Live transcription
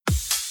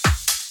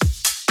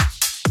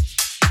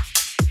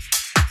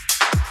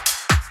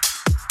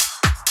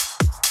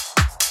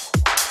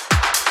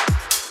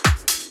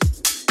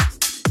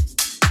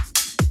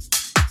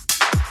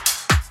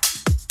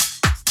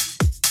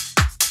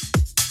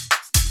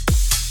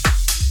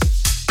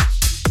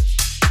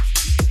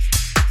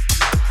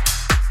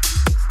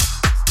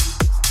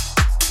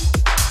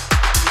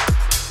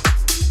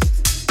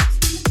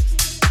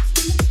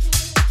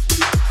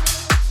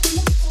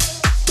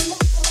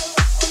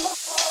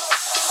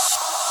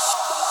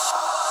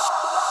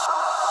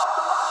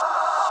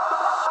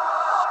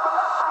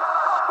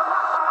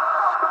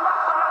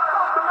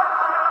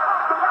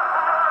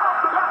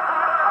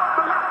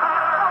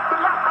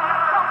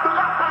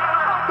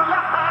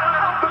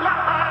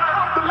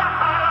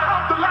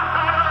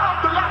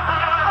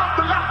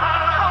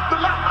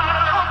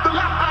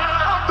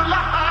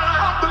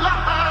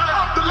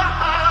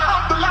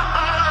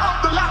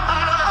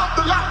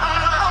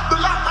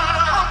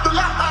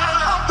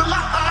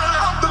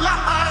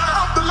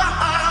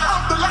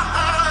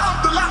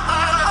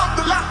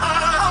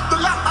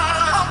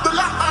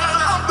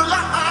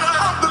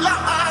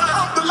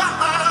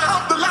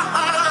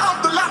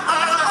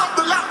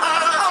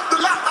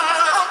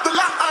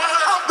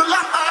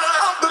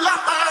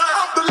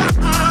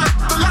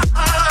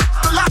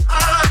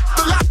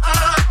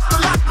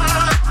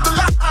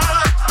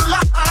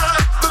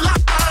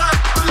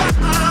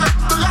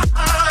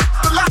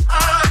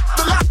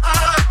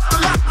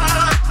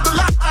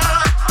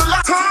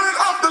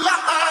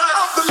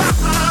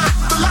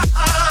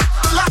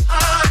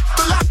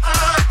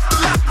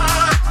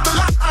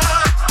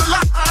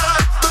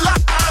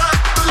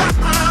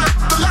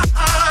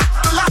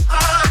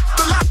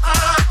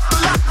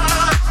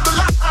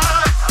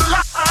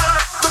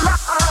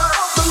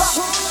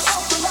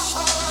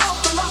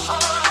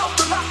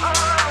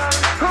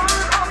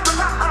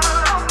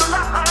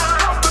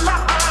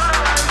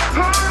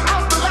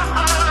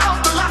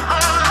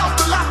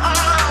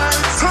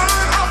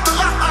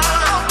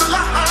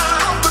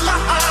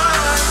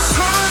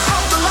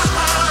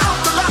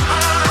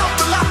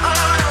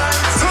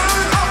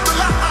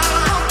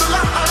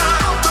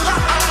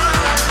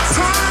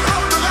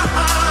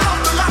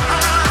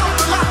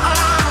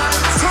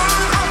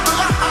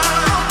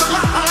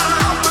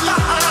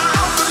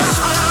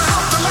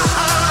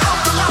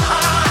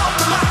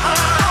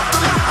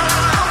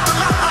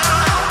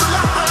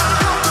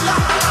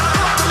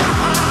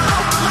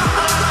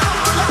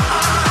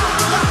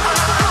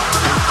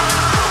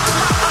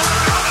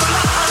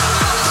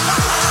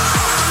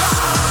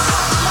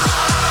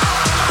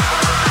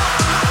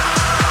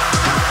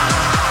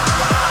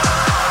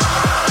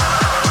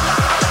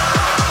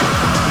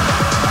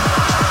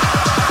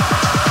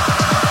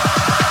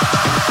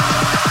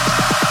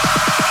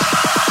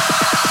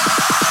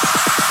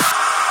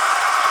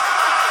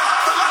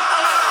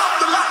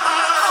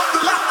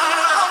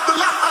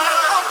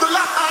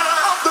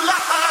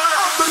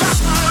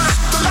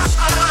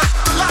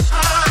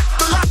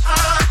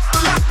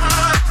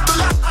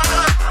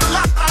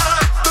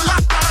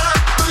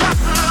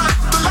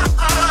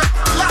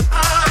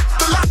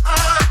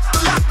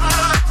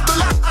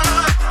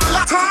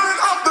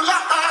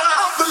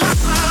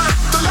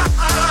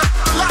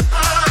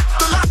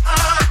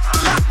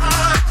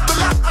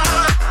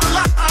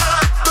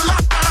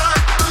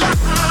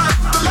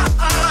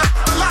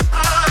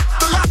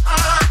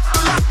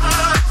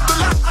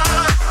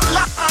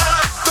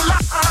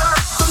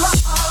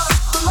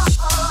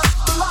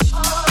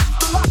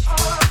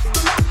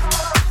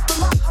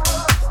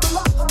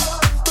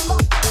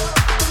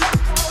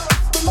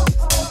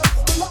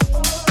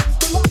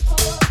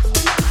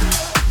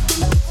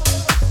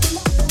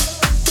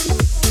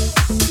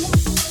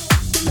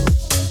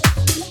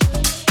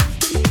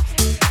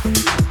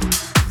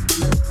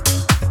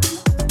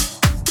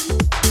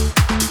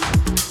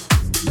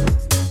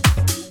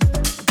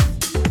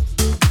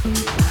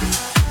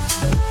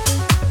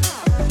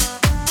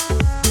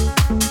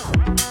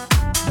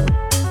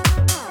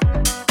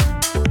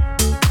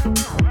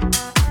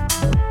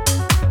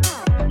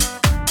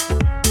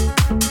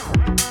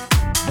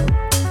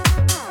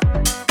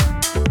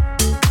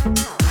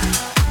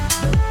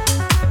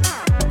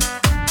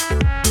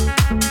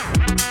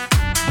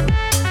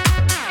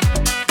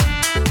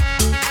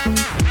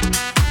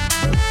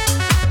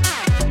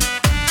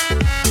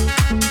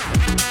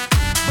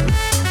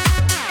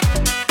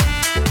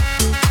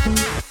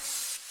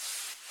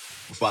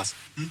Boss,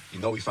 you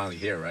know we finally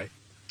here, right?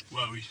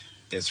 Well,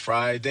 It's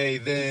Friday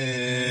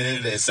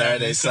then, it's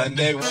Saturday,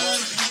 Sunday.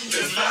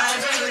 It's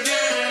Friday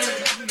again.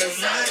 It's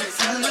Friday,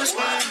 Sunday.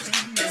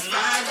 It's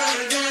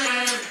Friday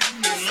again.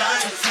 It's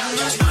Friday,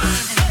 Sunday.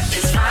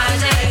 It's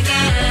Friday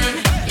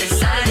again. It's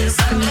Saturday,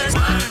 Sunday.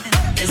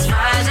 It's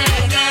Friday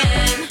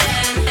again.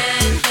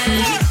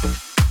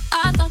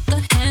 I thought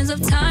the hands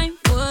of time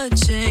would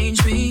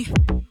change me,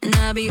 and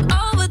I'd be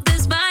over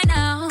this by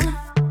now.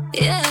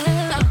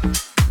 Yeah,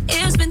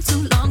 it's been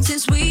too long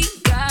since we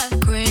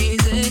got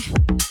crazy.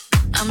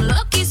 I'm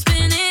lucky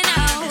spinning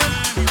out.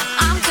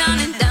 I'm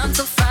counting down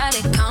till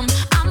Friday come.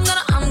 I'm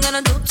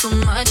gonna do too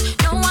much.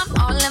 No, I'm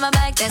all in my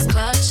bag, that's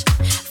clutch.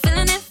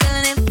 Feeling it,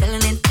 feeling it,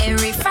 feeling it.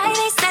 Every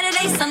Friday,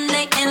 Saturday,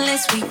 Sunday,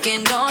 endless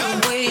weekend on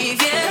a wave,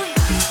 yeah.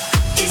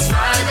 It's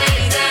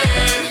Friday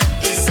then.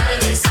 It's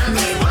Saturday,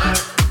 Sunday, what?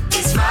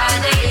 It's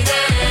Friday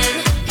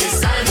then. It's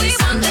Saturday,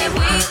 Sunday,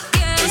 what?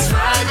 It's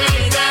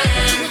Friday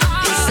then.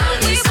 It's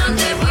Saturday,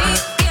 Sunday, what?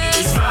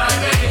 It's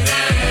Friday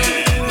then.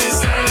 It's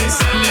Saturday,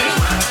 Sunday,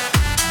 what?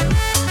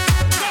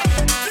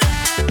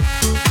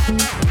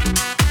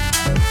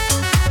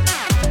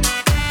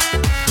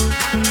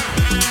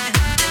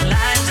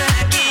 Life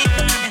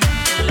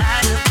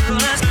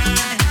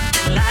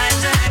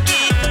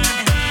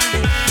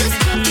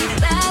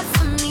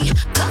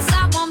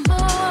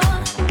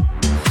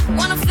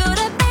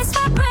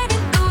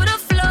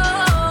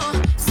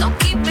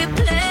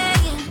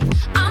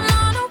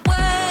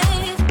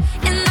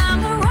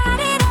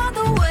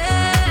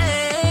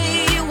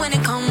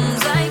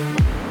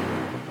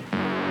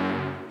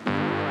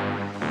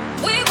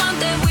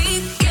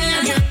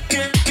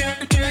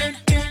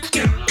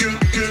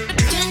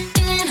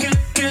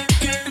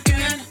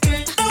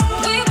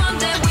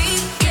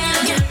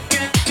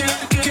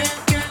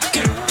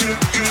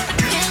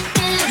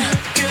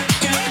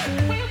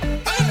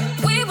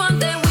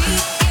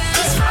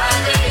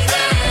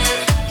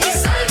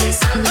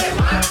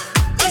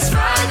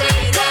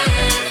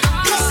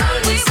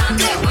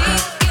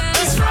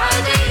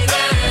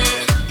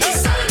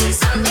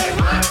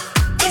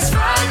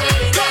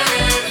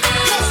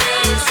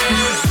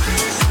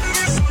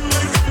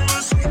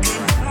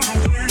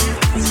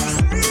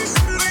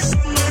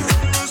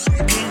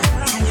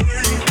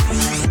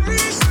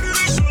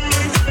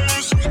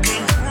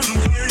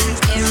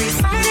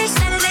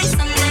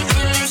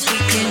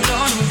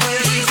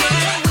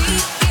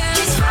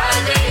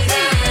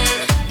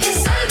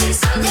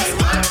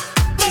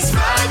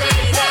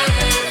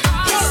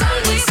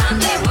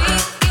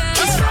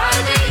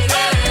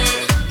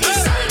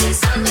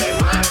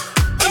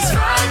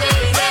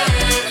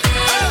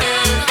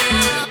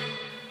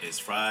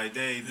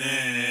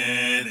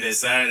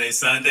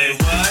Sunday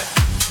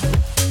what?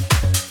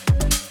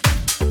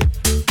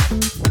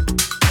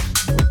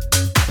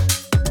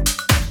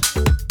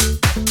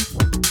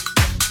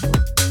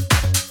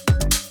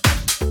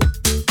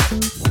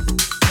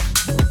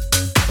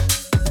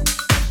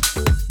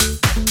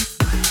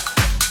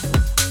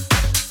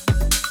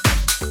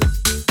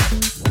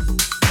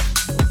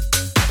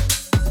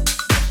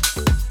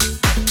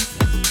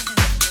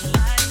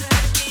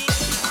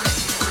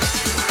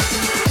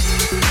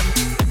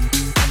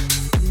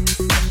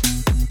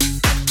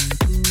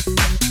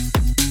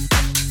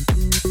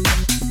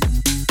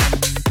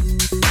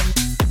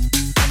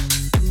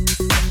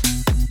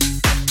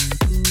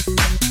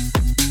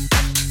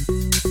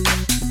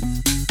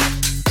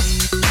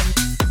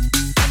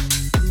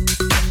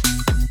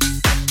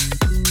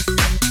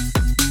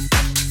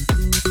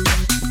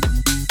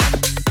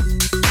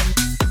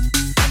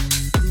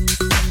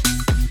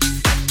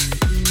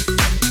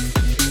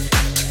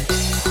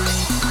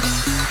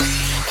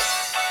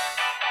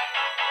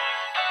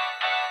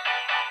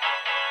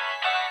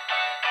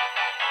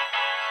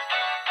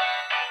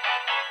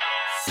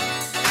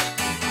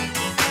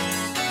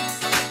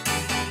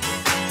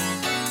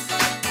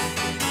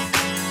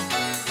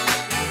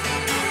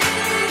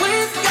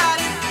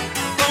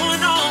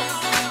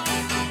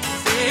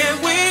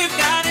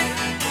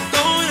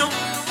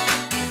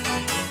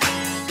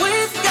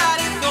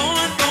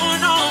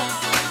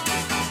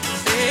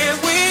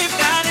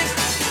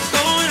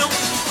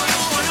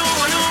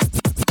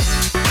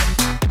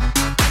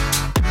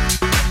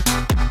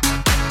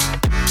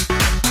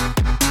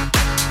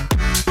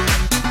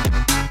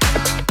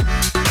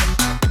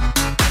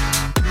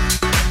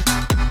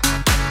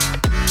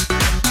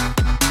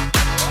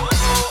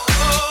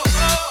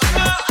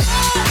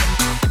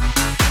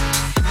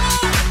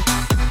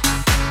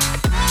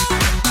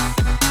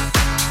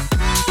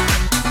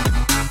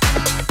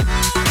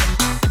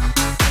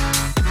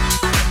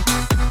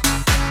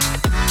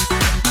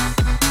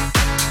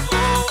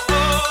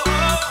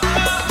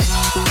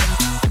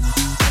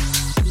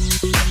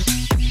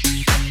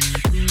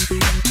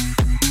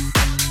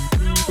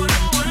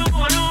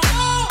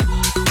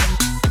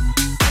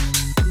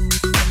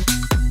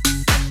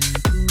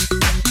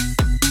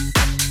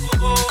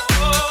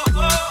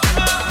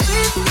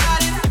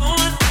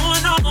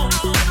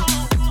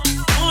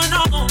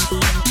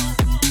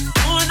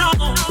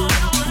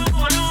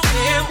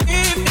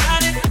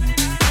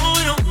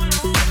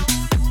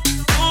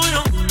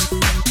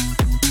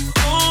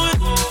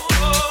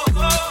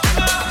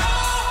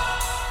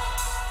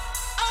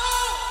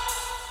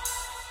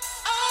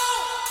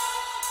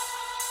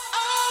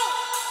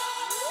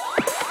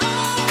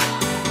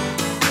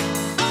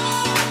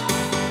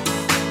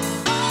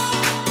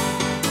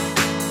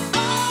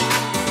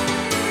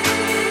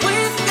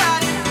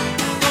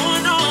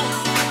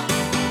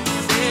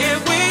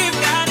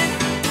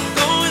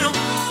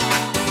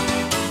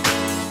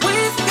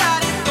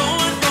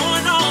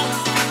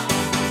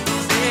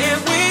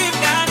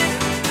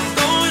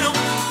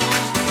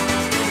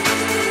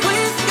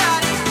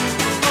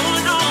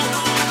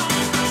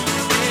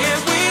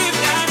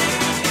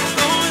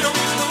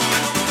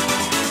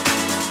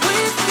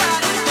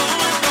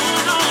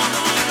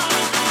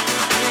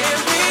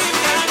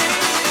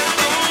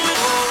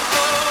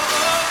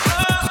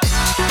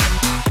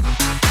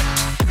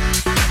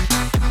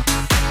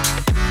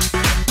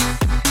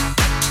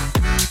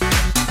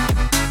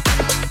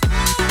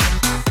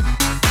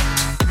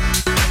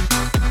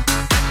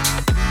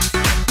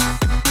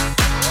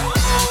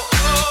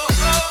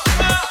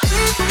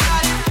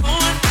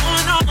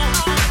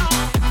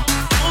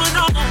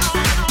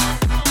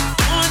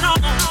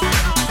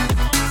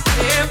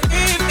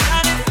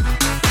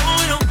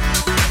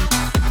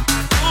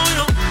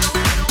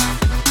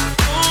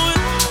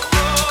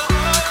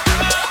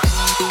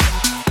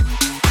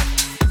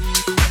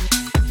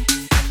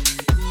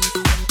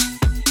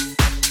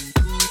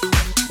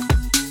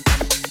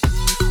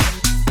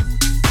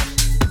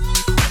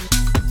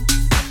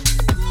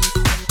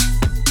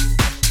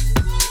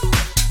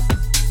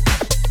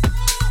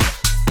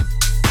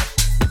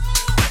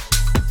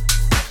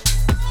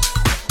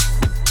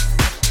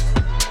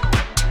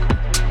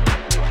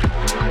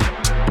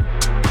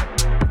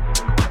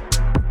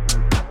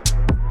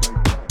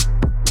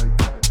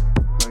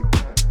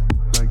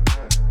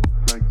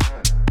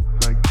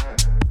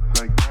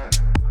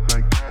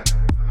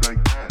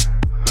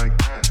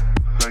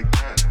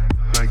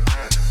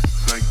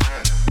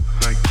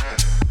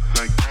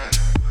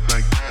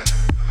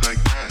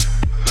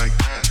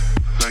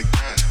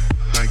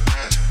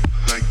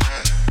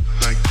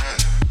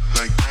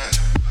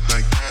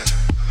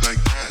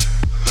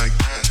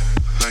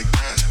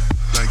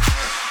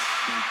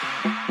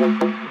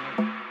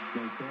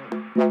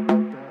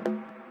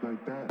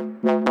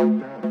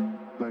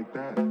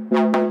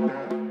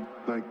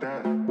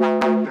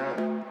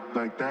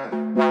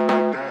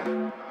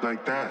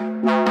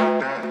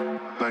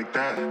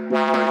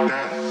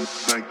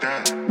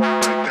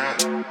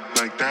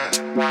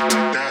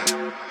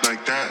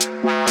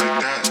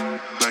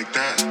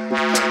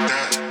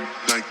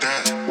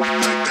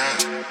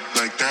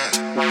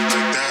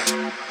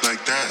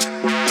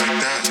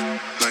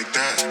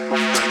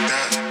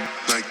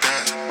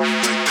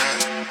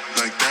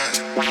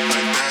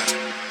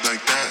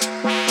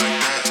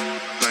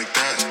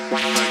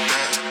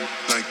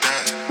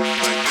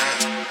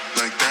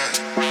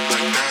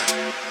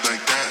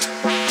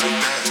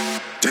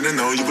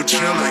 would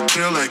chill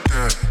like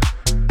that.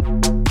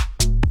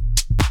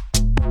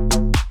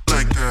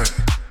 Like that.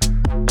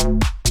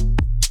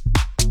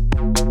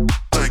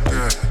 Like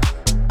that.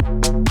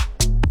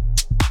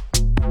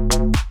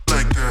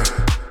 Like that.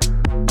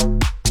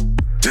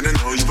 Didn't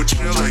know you would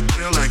chill like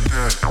that. Like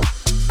that.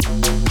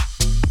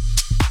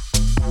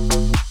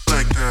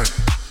 Like that.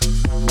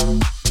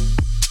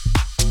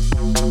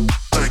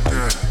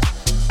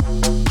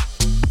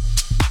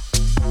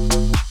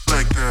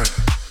 Like that.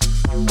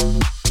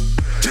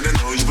 Didn't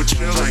know you would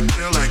chill like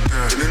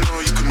that. Didn't know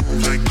you could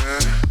move like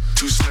that.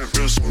 Two-step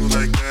real smooth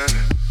like that.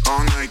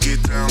 All night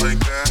get down like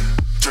that.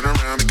 Turn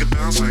around, make it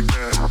bounce like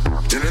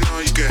that. Didn't know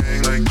you could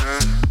hang like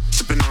that.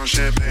 Sipping on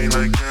champagne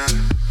like that.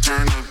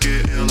 Turn up,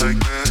 get ill like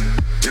that.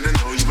 Didn't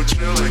know you would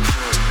chill like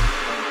that.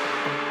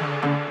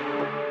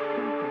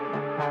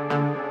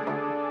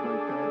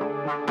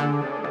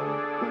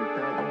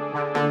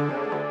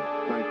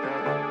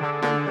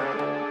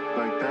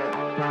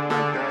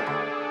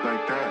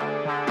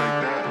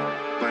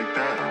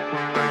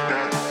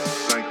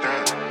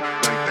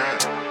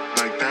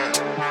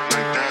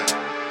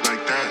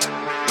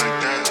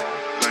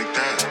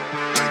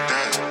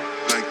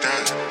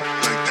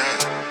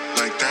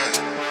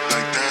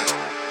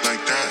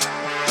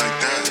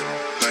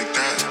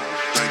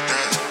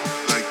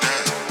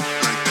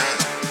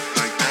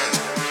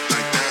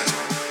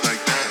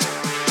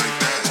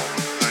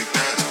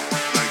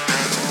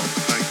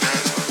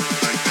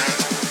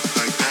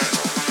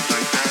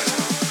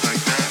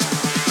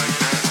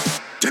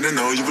 Didn't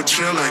know you would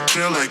chill like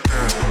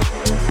that.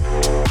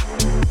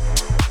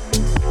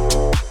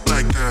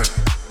 Like that.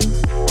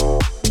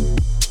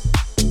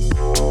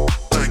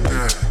 Like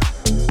that.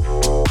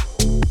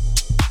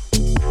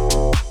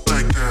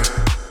 Like that.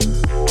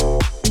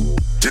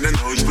 Didn't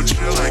know you would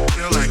chill like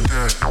that. Like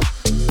that.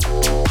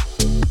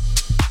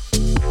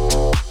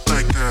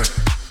 Like that.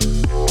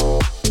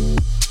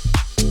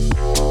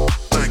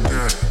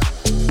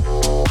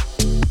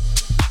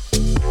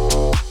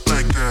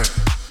 Like that.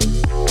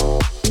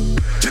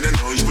 Didn't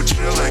know you would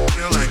chill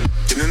like.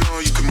 Didn't know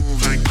you could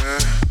move like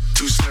that.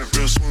 Two-step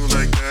real smooth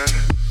like that.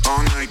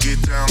 All night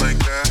get down like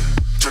that.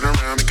 Turn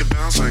around, make it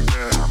bounce like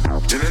that.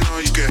 Didn't know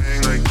you could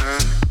hang like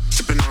that.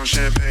 Sipping on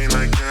champagne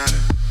like that.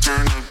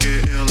 Turn up,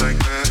 get ill like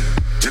that.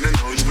 Didn't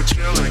know you would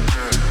chill like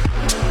that.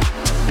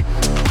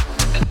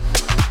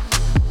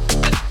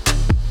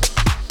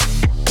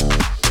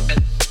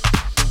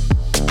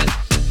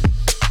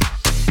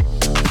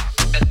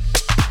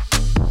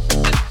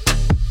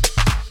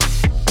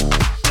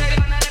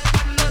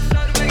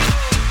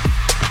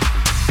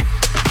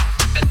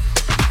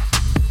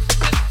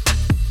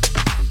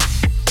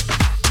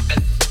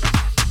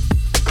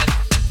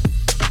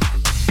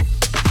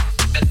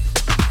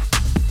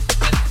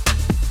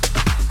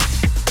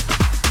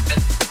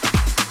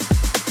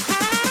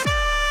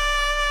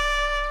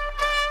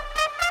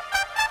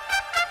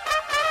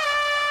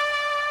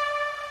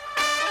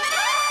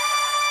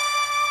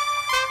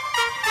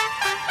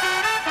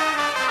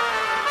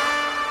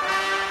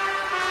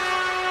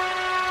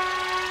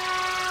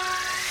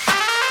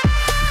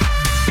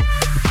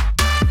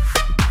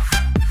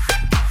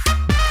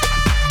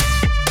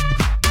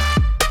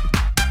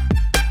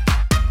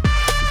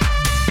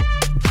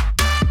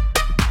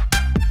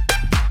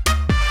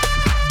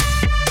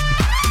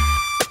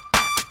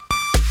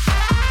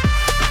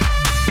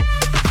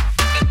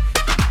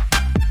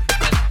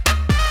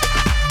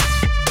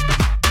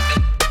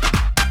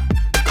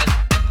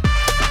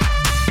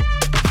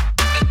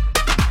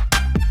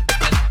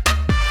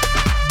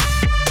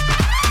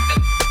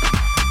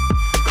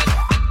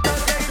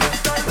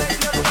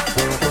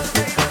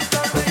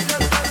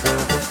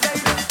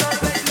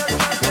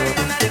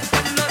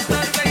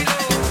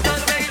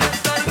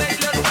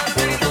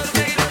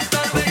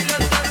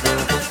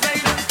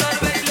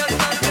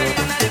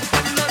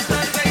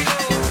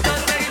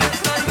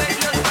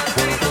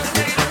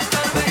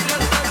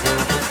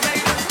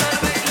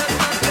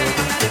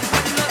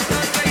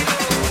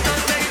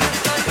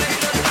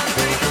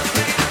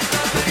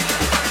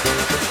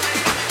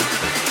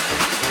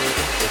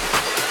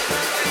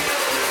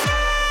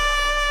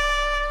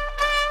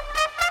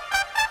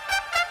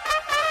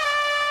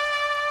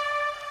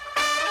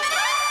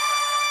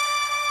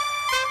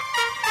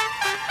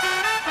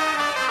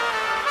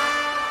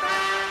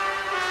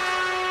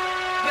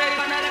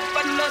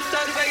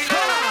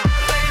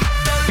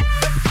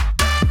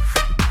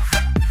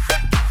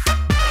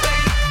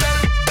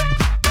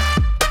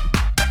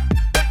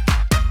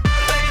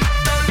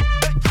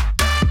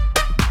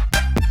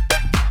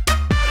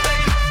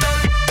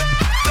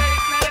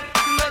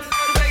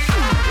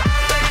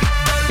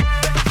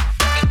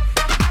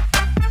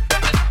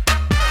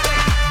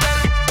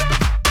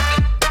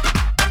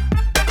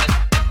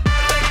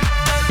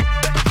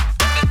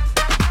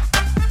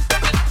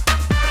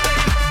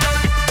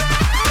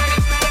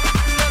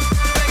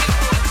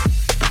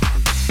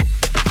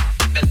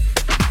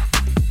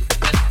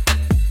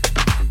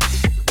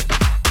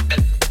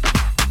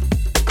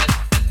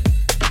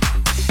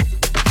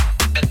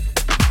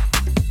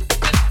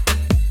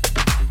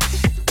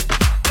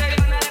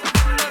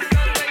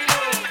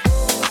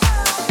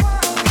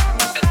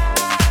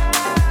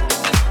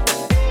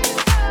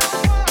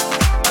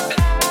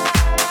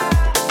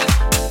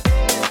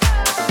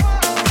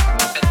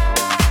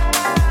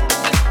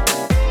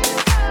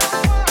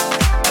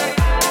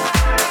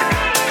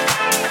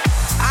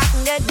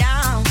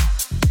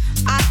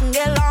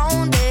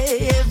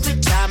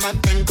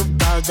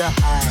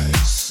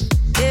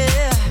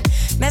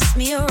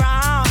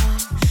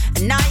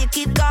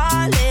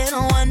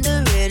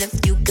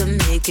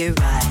 make it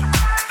right.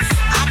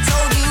 I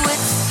told you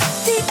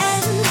it's the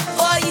end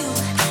for you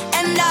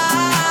and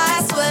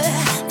I swear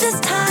this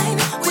time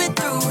we're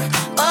through,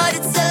 but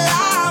it's a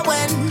lie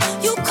when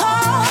you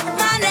call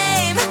my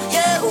name.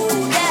 Yeah,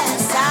 ooh, that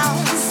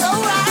sounds so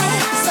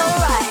right, so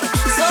right,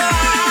 so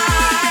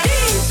right.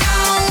 Deep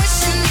down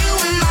wishing you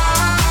were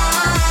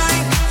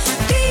mine.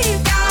 Deep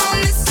down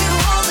miss you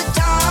all the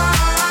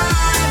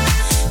time.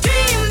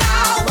 Dream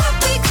about what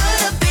we could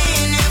have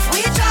been if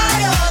we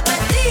tried up,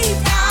 but deep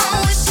down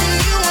wishing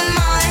you were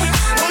mine,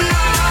 were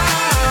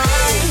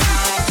mine.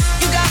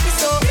 You got me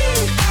so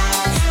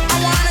I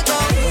wanna go.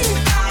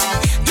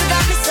 You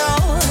got me so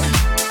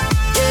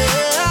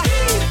yeah.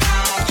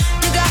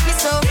 You got me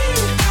so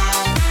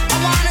I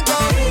wanna go.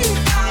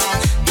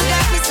 You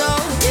got me so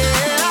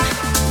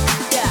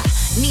yeah.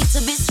 Need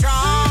to be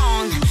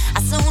strong.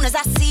 As soon as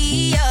I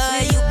see you,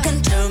 you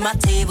can turn my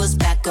tables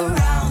back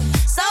around.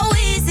 So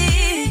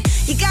easy,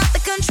 you got the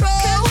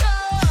control.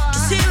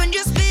 Just hearing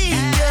your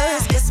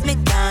speakers gets me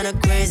kinda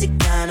crazy,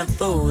 kinda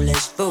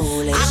foolish,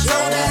 foolish. I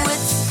told you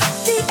it's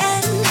the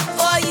end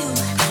for you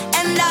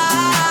and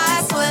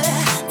I swear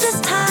this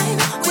time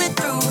we're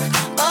through,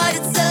 but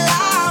it's a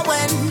lie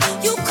when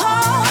you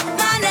call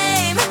my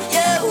name.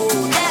 Yeah,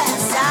 ooh, that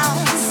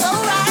sounds so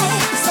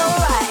right, so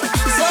right,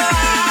 so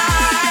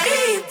right.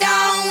 Deep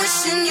down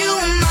wishing you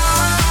were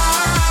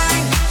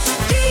mine.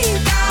 Deep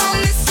down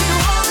miss you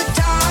all the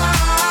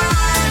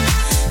time.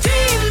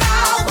 Dream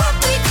about what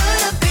we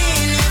could have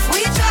been if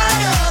we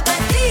tried up,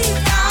 but deep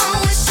down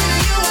wishing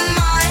you were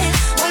mine,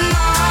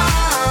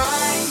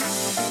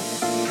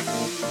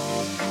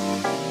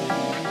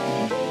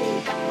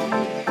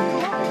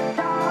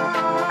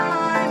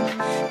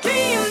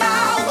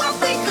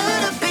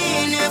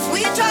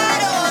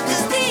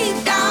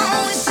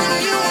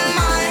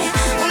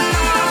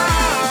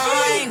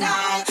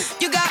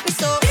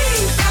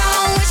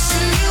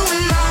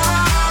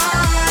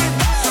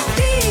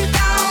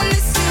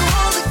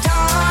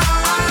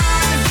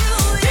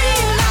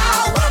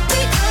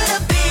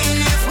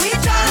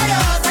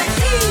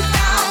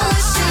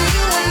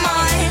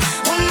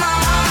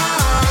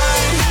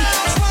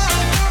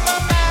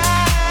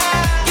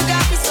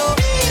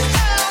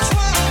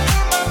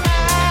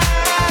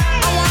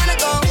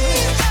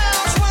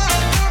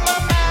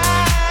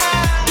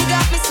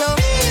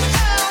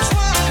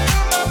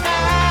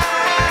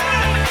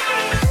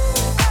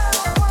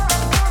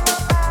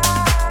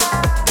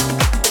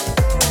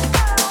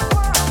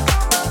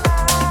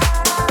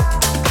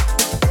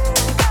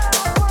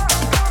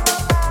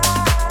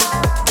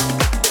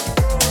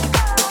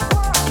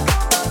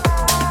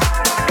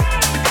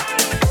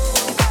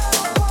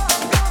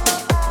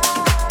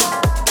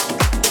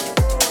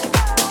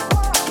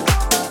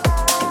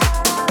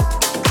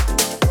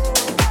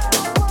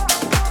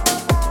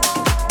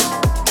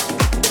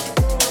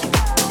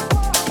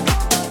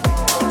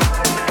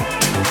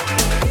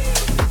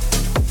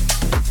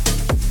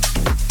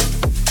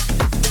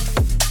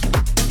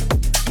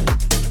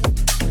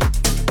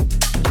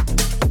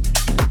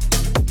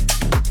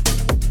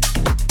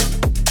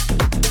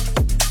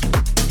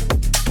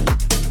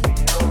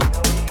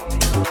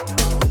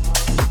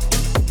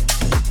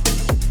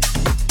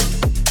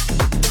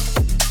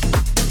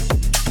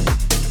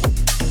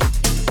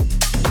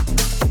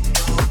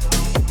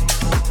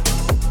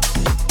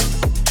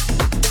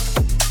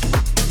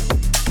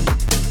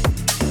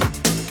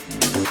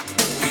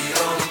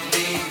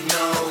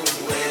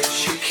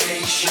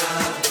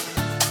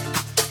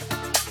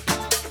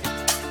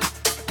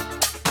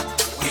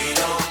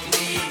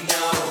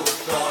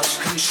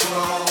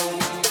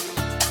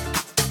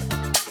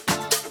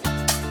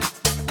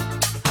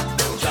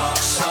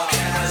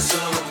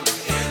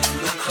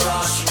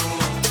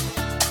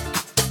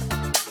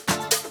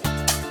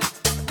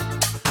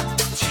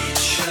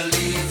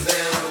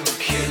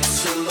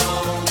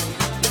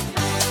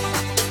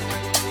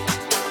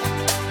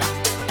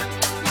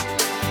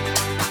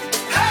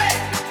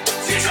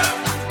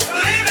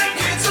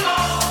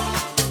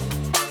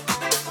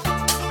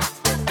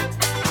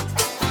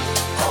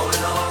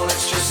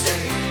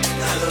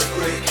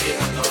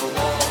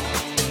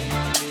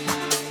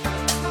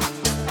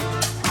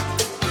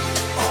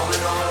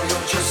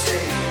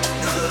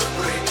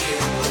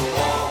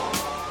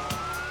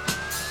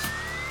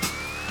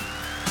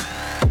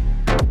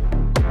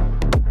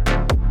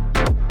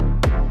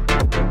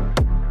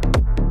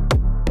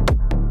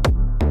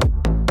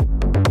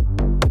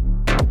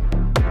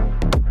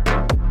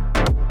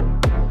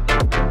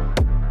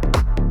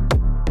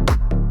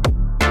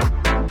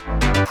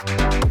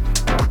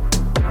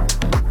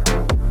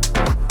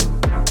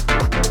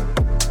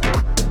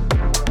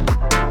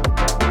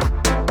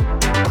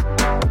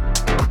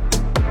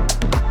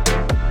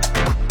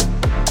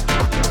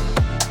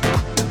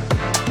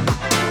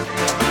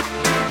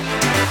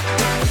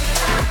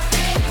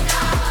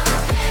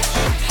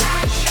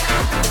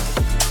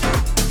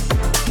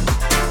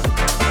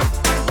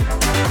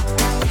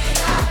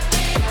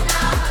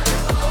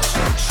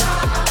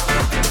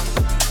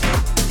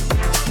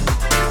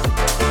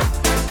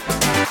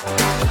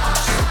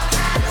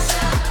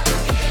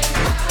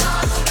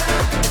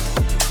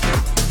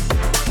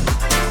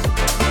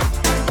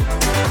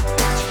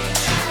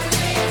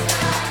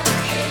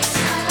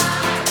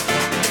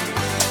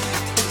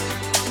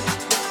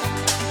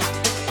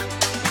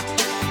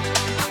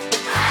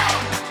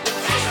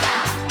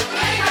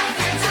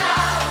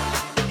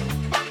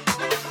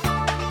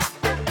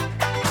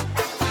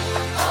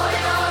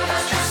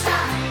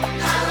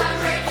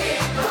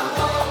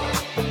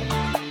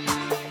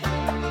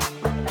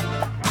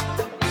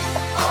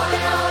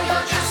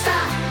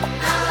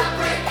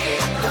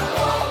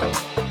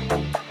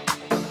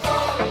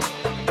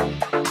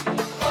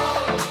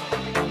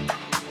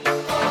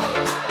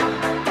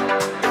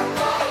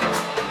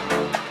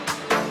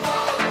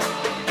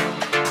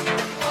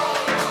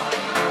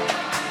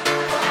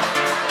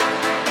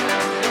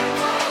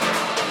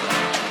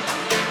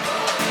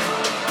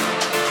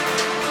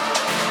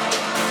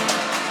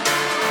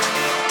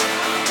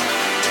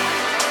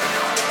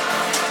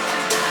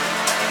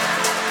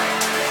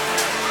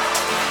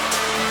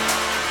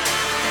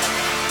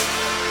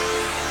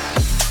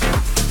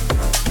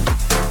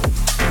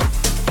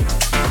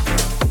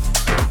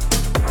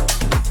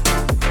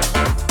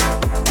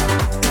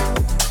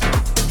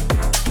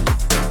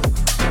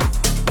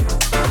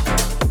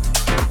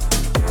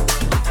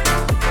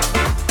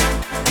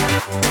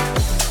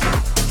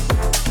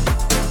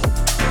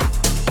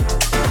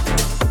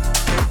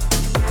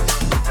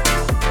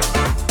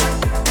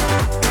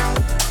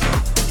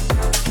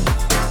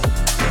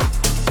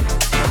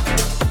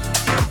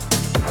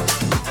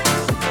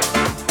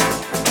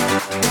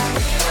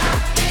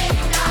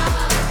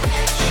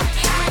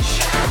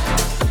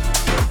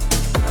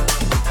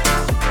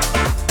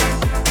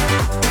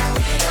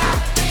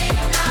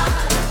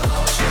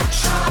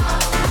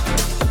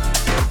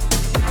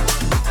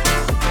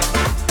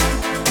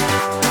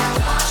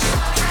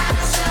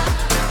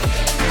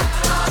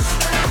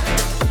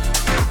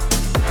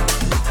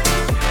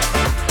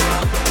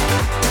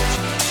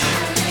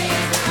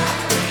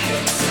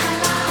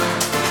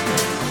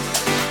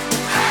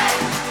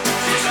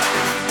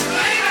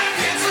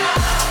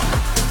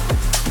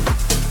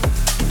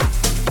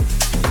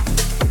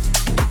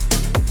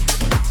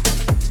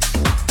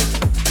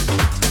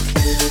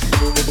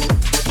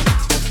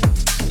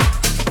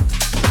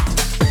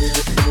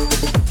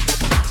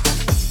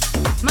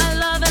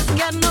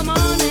 got no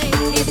money,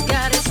 he's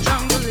got his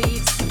strong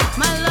beliefs.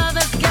 My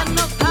lover's got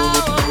no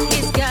power,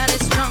 he's got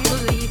his strong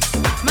beliefs.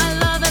 My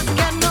lover's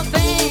got no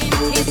fame,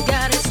 he's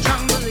got his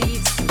strong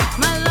beliefs.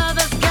 My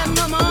lover's got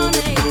no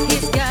money,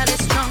 he's got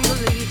his strong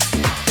beliefs.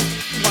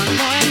 Want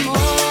more and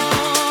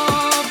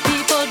more,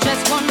 people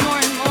just want more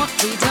and more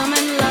freedom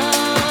and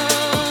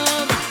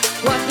love.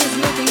 What he's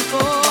looking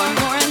for. Want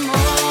more and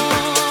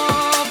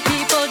more,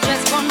 people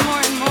just want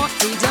more and more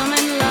freedom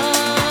and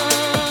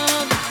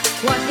love.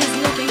 What he's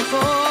looking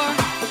for.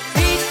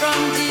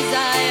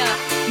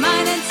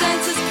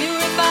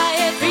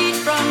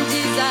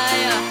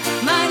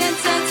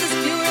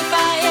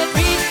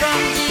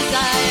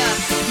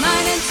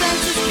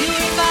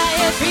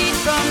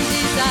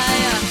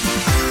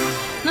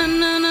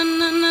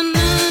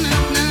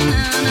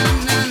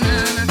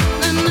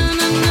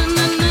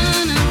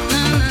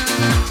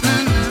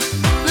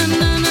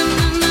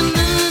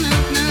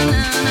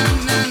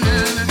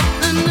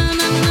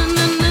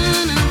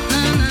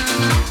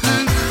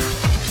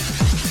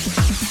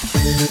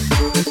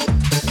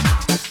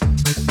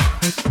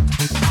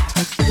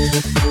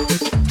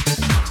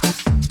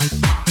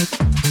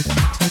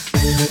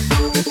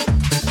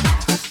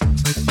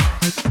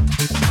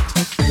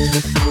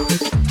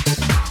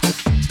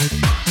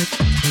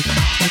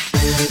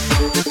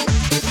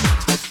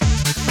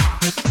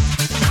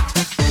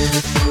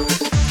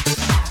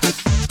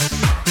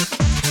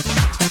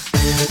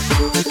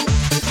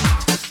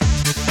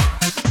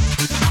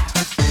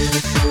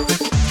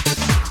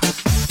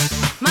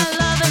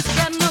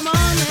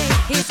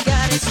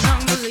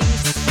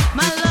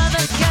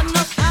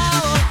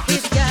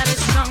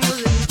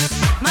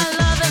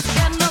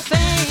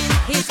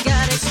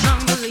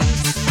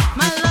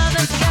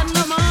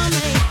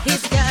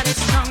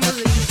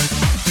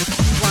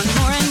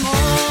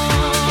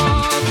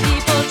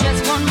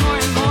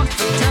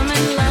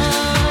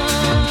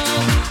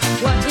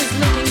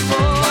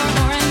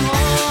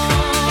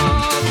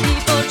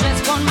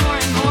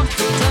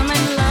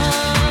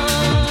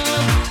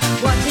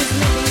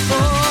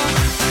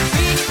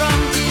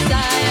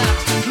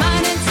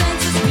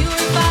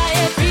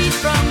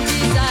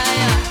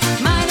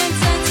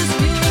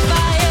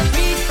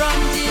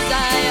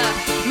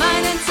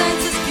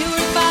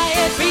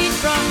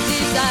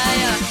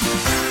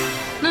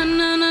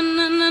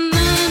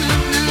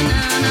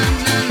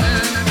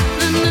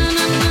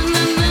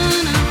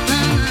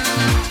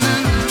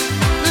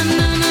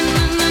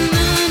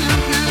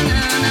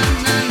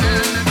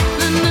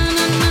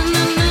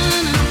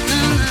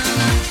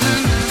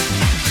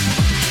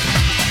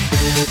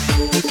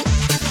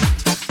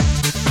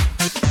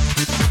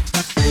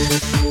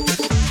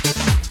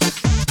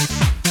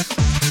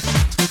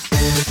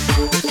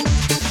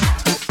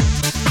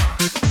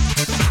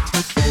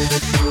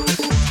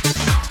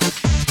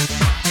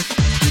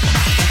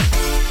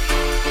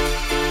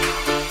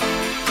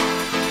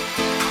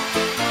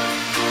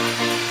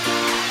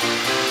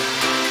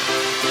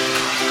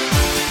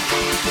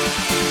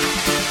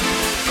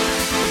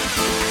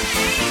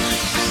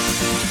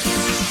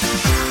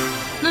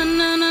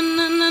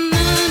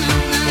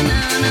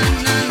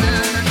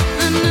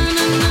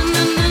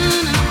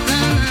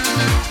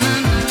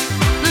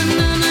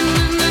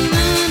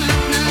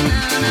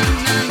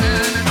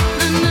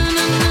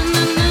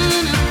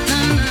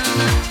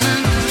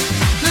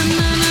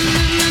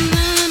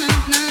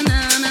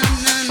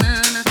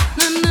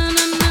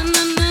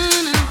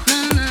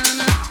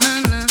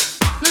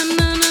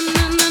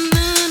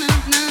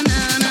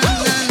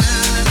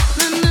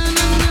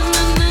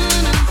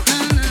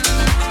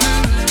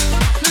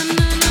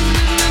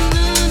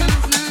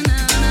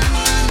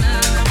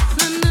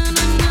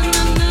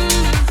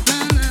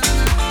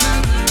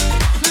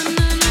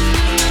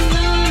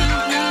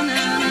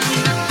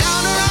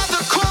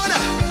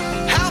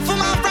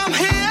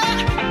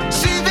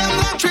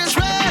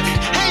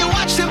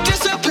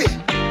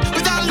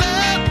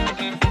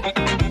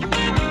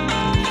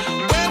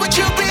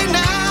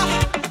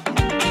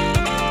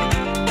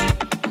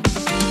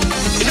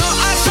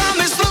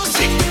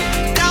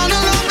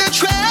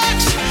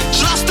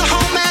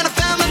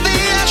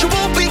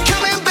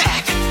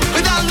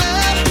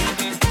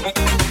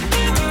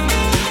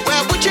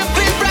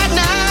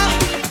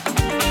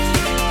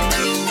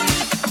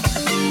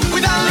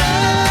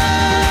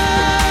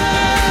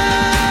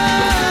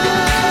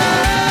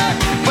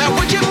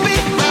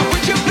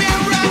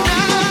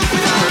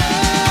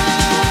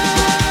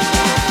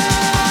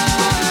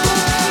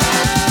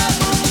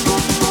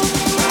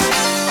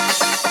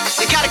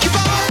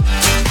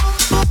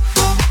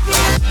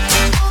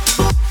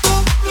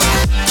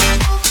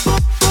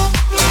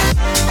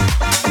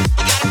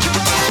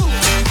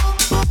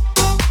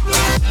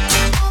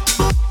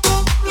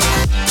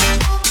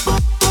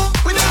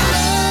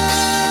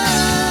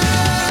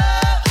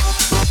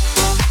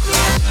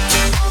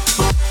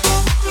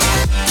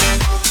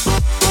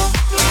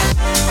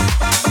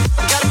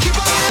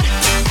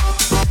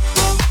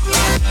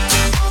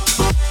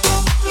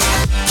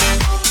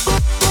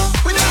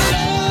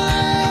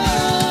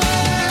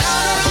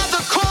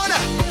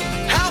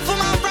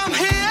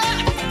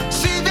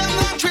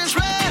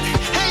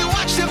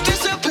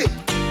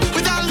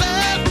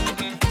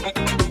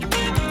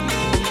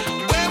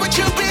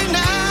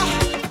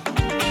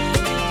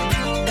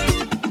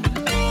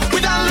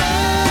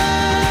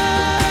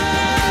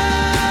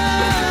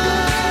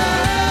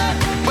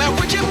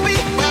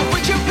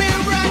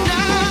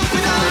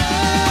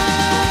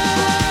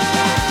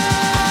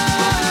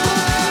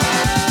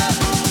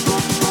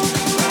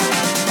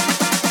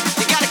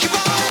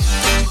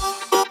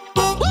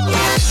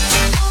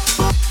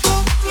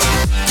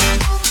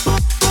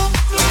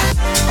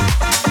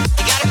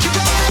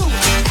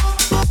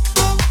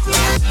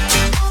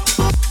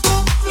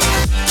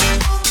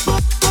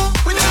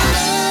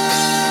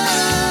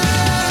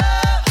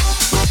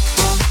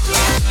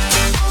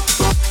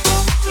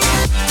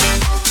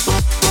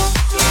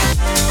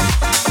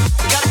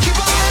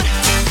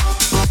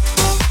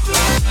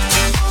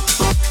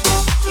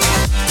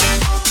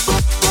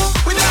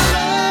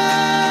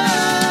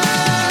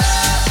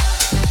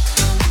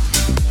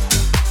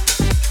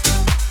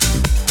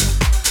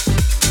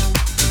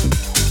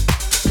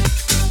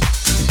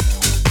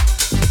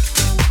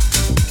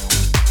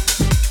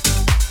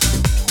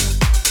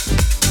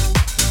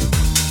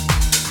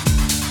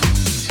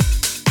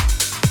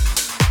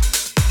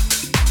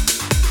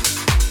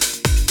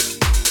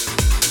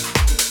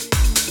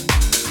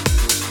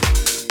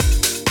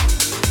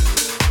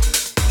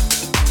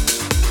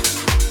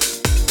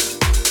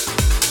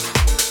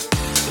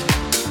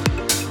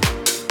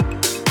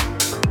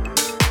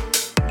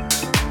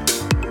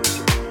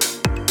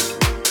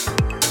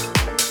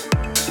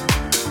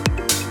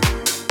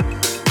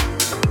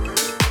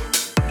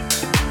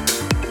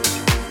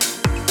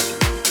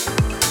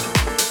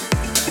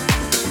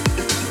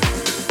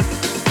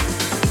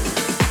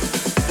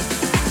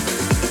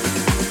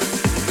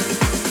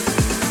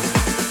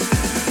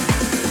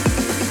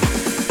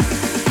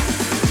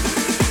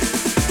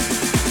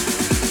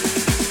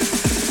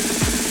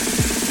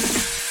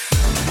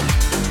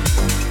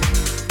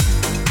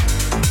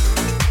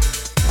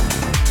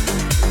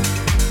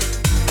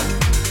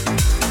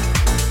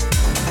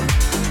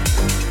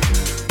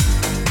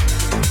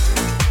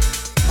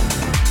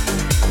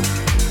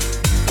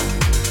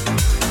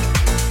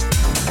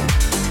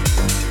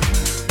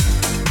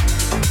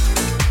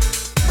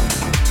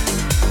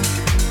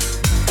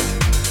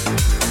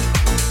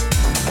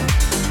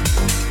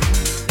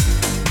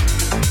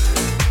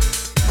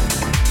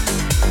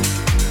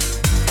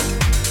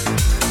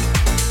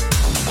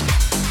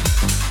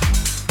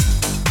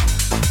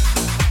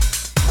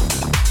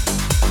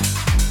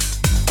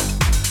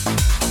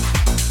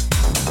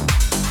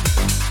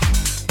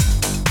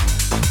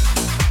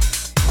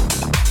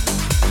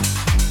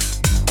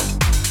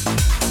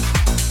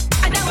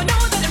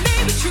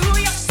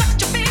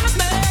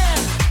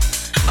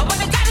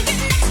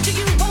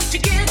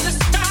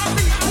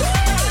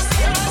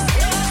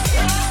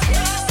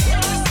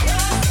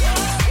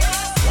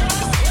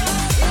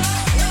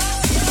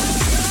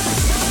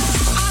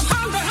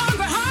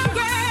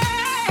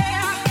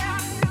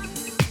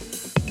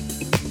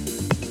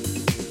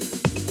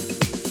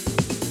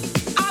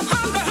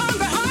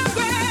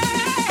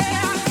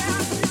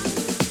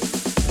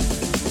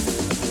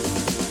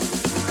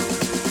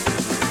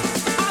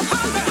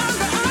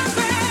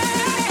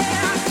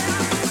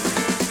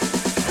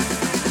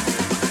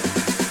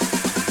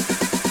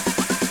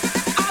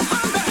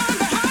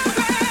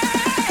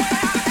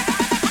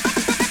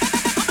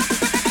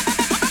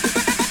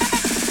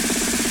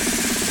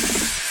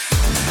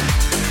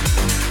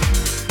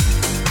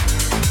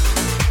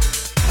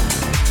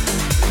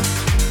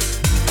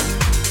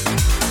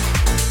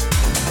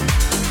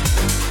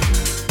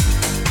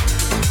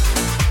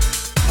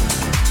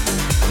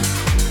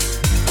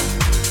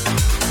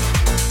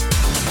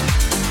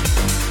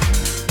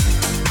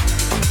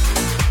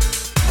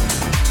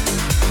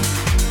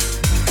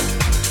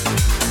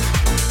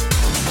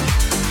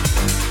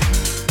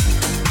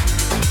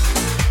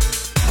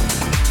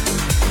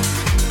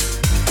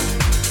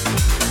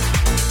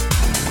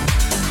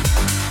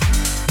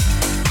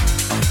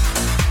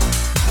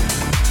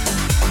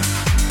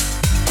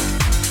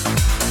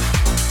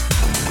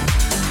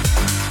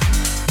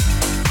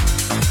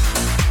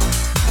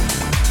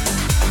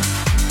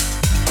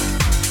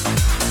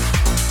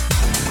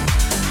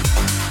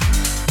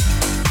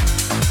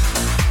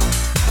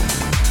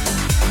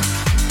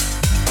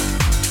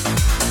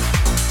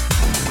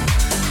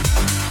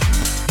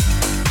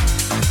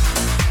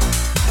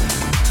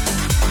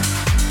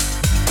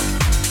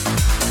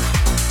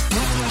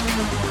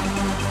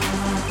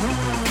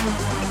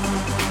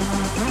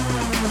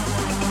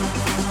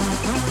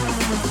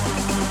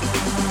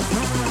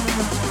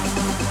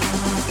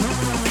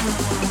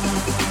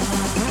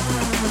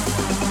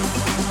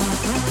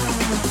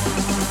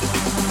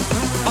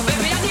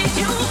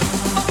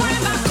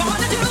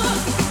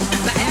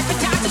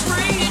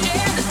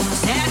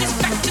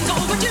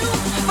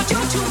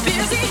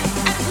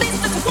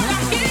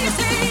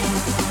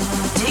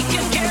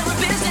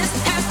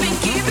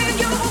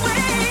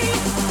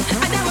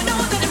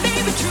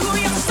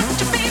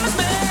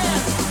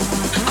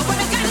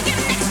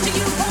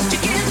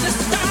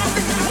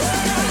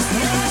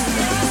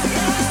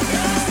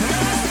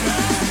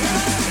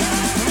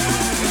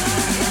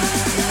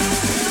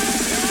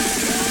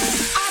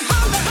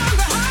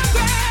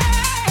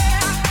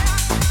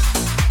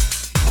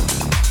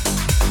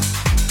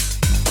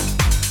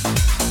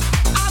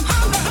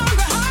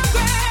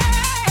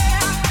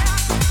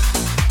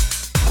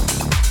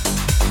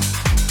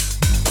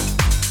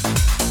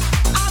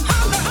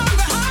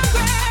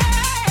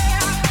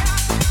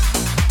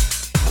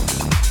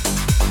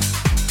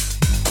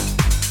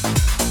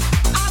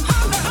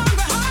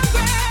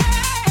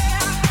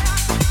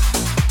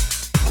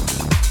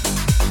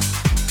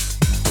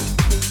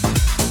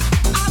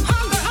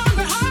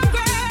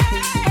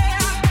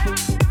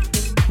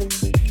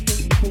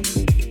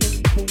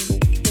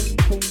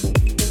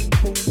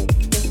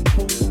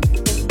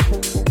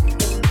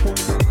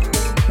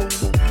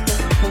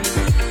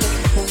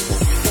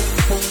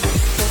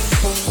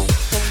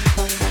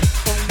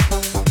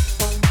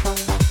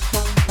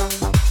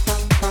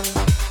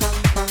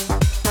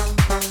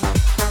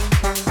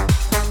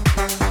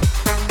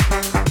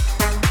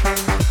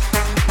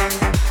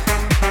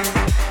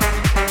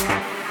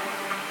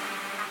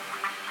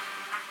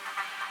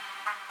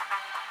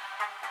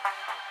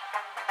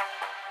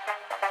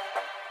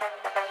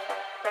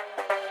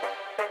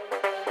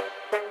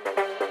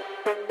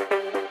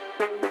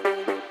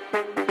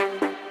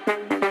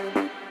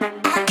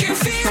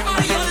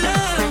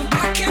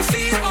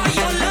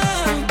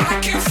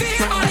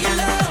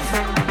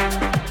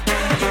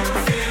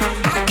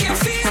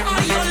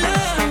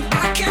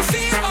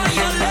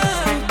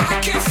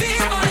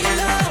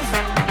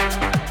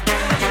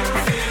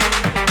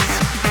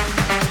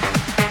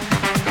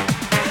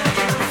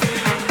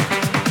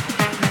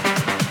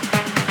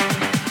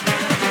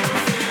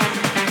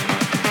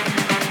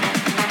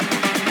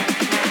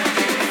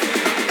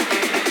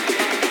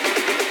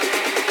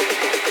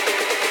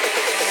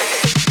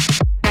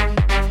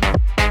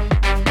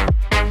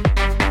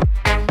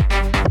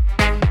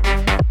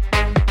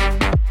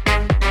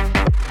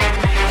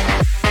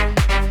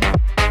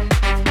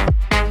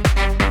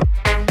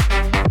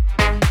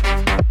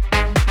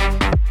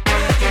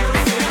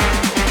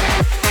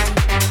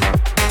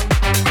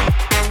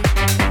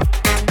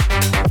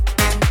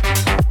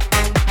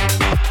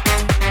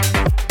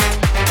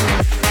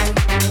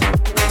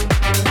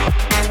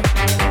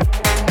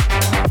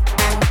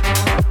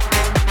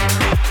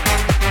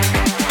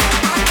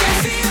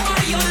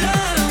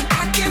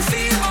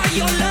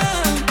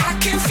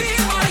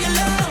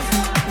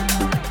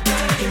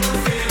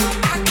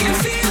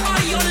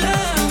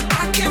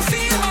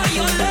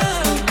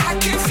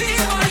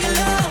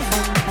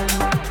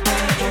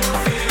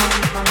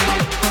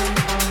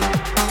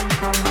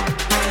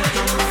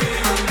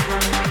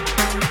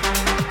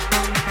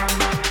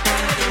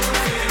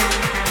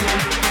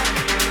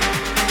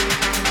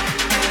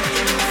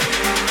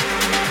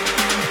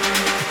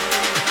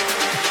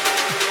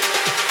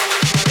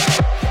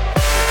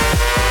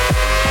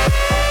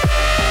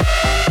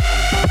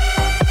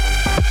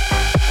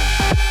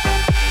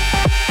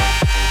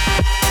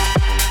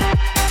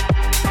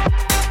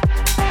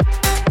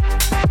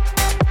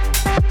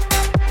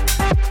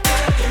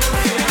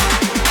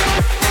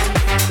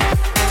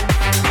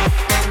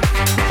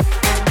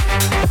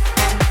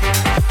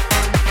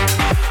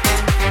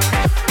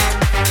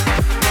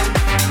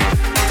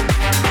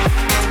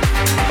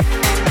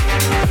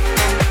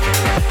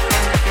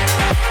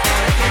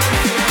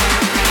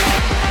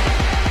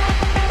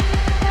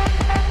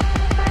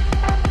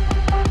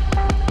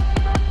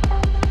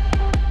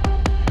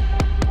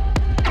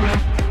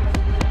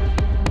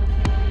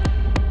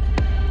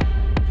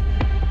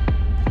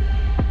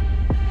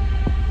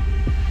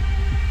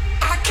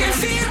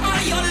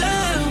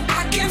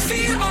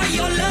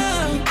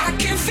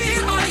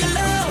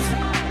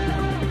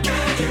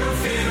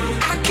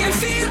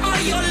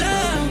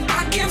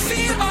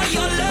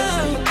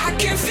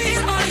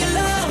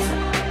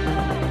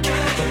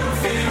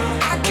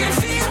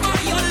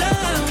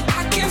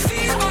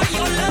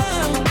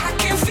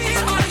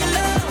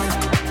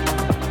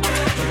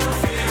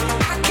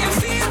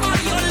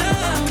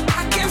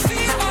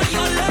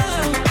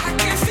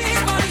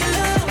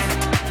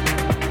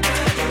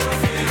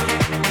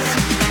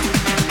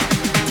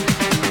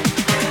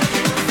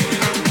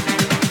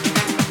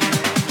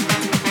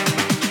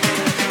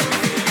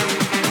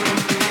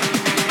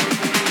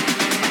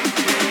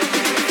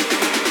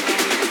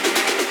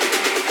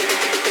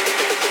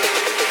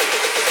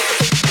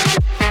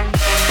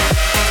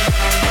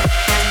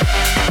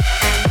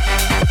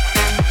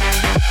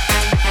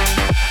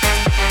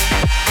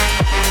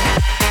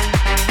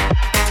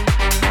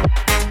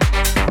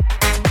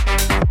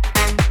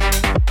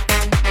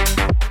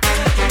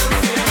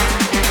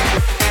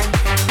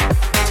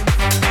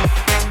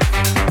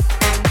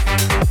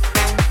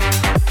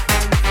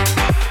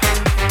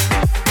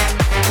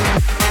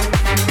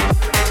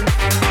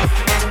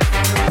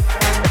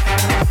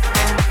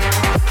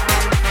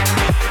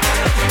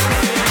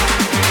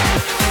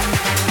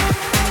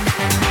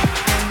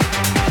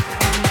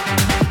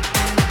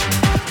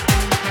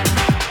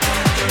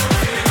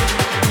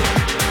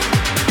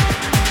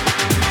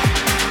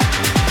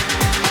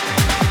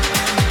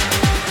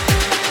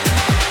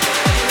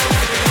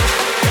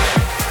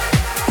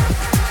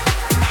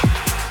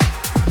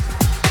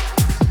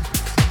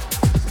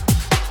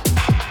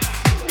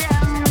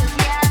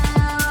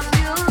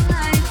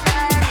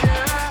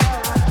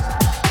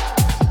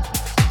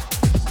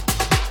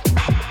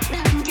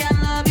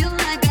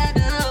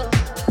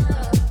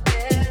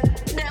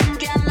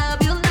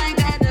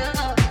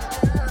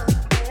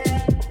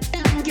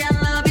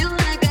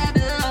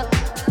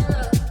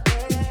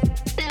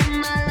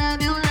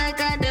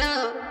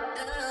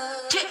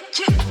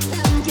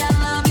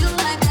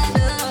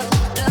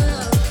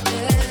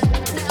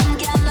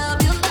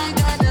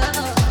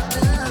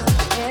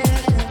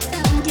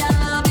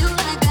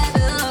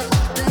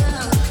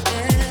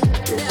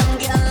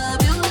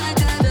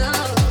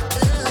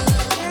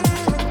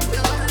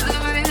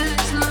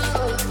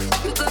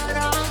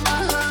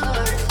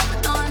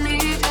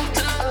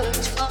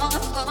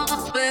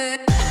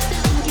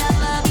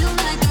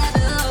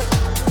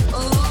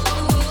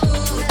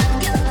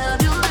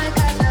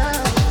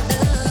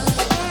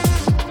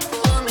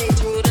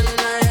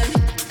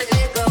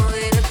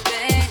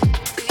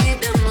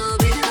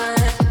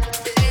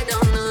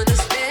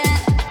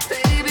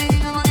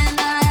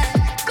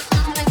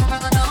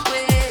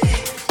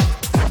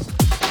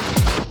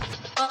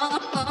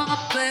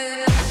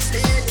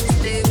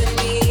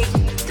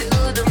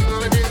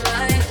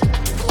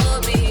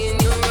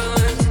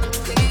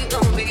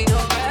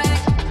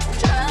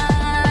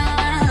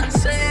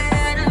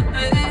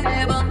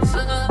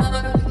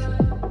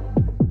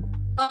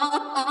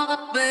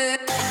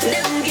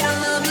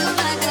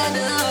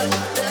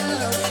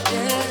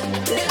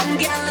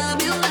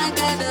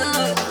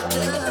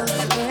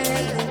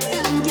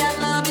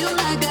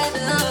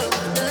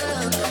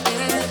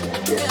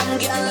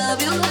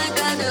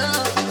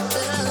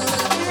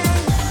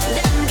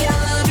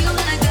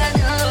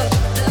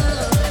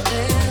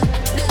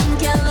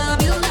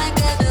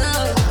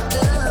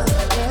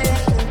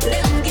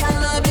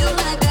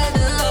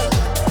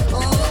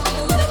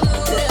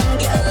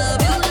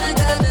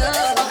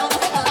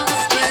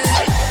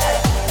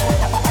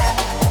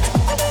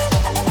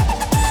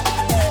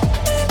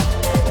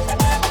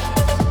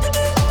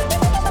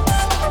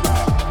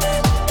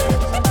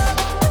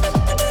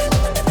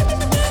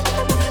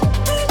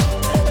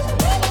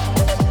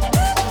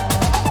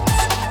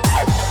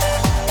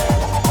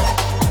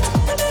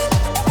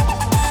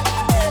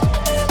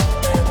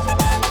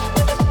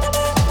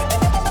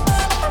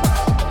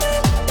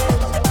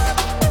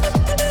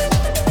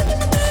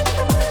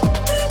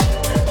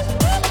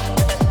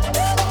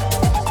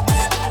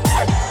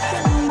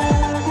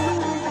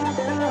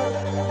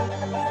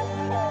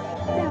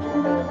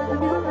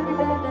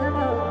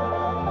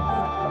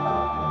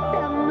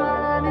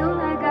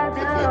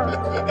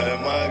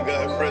 My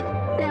God, Fred.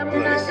 Let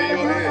me see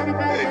your hand.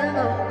 Hey,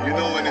 you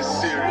know when it's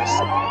serious.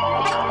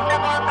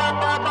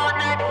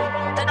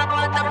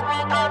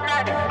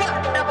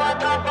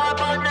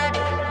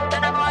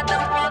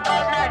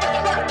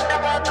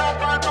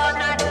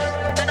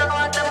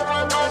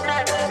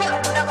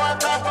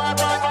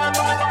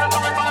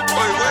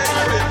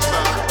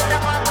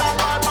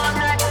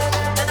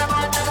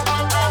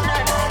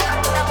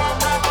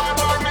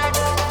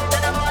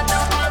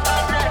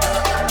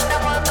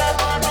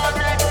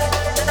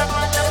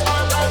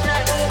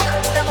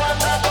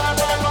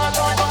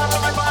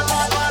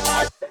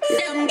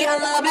 Them girl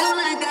love you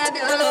like I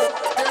do.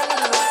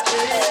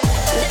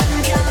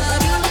 Them girl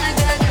love you like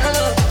I do.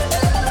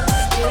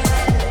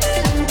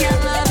 Them girl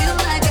love you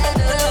like I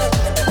do.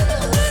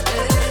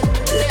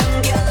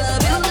 Them girl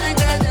love you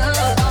like I do.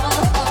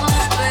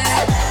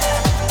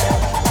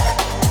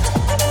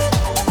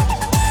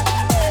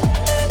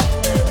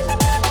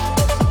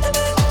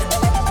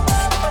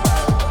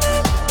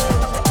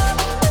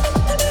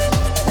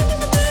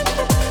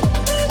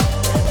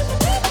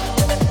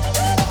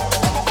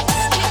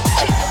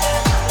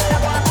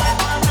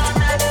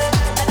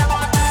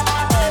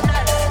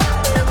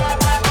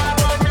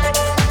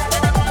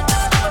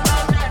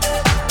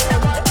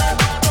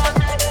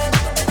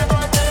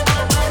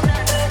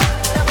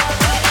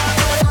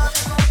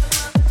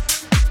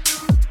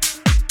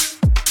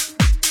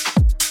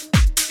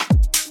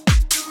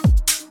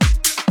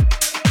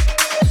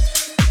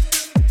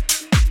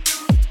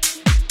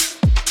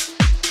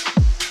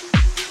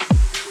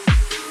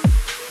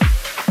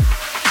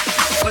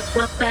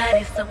 My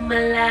body so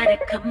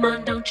melodic, come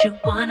on, don't you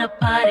wanna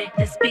party?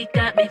 This beat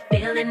got me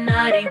feeling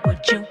naughty,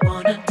 what you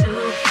wanna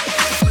do?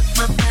 Work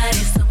my body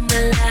so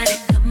melodic,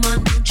 come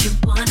on, don't you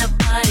wanna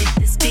party?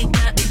 This beat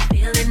got me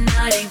feeling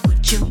naughty,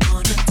 what you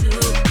wanna do?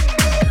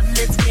 Come,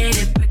 let's get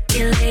it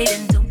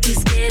percolating, don't be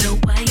scared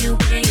of why you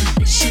waiting.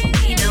 There should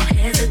be no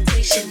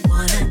hesitation,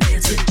 wanna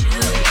dance with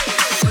you.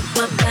 Work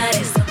my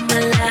body so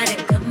melodic,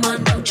 come on,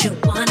 don't you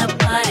wanna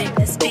party?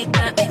 This beat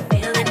got me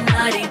feeling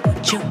naughty,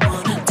 what you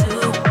wanna do?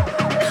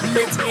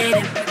 Let's get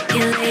it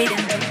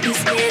percolating. Don't be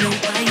scared of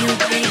why you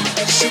waiting.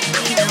 There should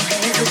be no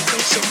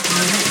hesitation.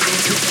 Wanna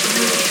dance with you.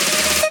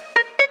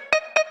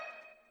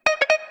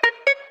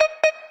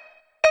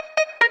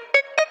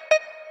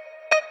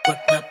 Work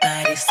my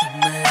body so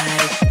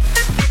melodic.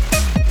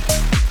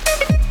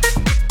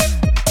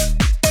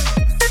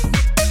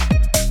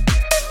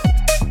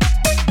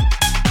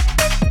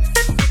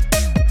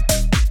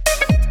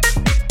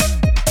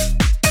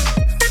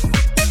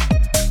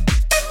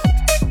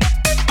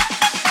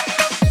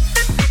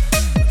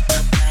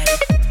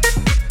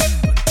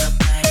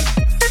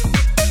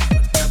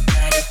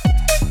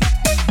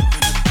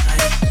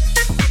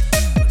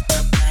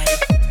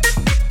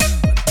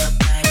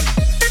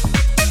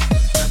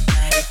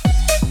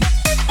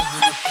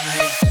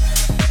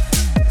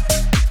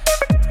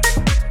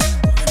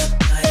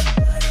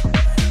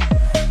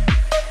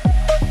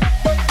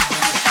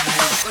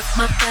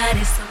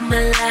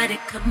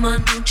 Come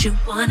on, don't you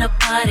wanna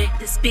party?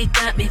 This beat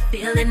got me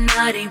feeling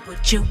naughty.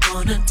 What you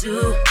wanna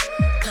do?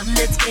 Come,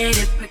 let's get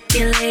it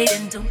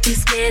percolating. Don't be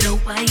scared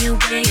of why you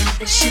waiting.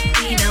 There should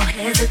be no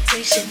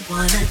hesitation.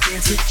 Wanna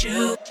dance with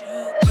you.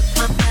 Work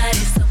my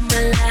body so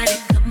melodic.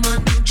 Come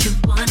on, don't you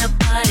wanna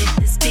party?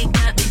 This beat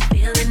got me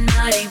feeling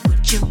naughty.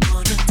 What you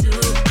wanna do?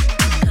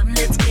 Come,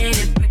 let's get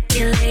it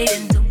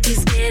percolating. Don't be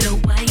scared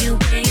of why you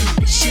waiting.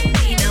 There should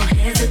be no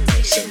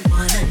hesitation.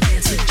 Wanna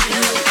dance with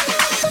you.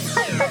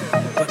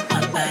 Work my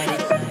body.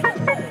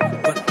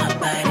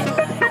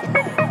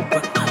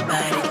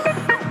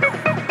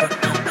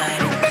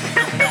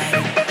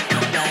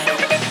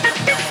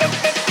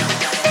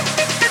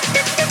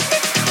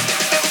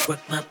 Work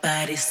my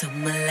body so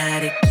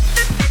melodic.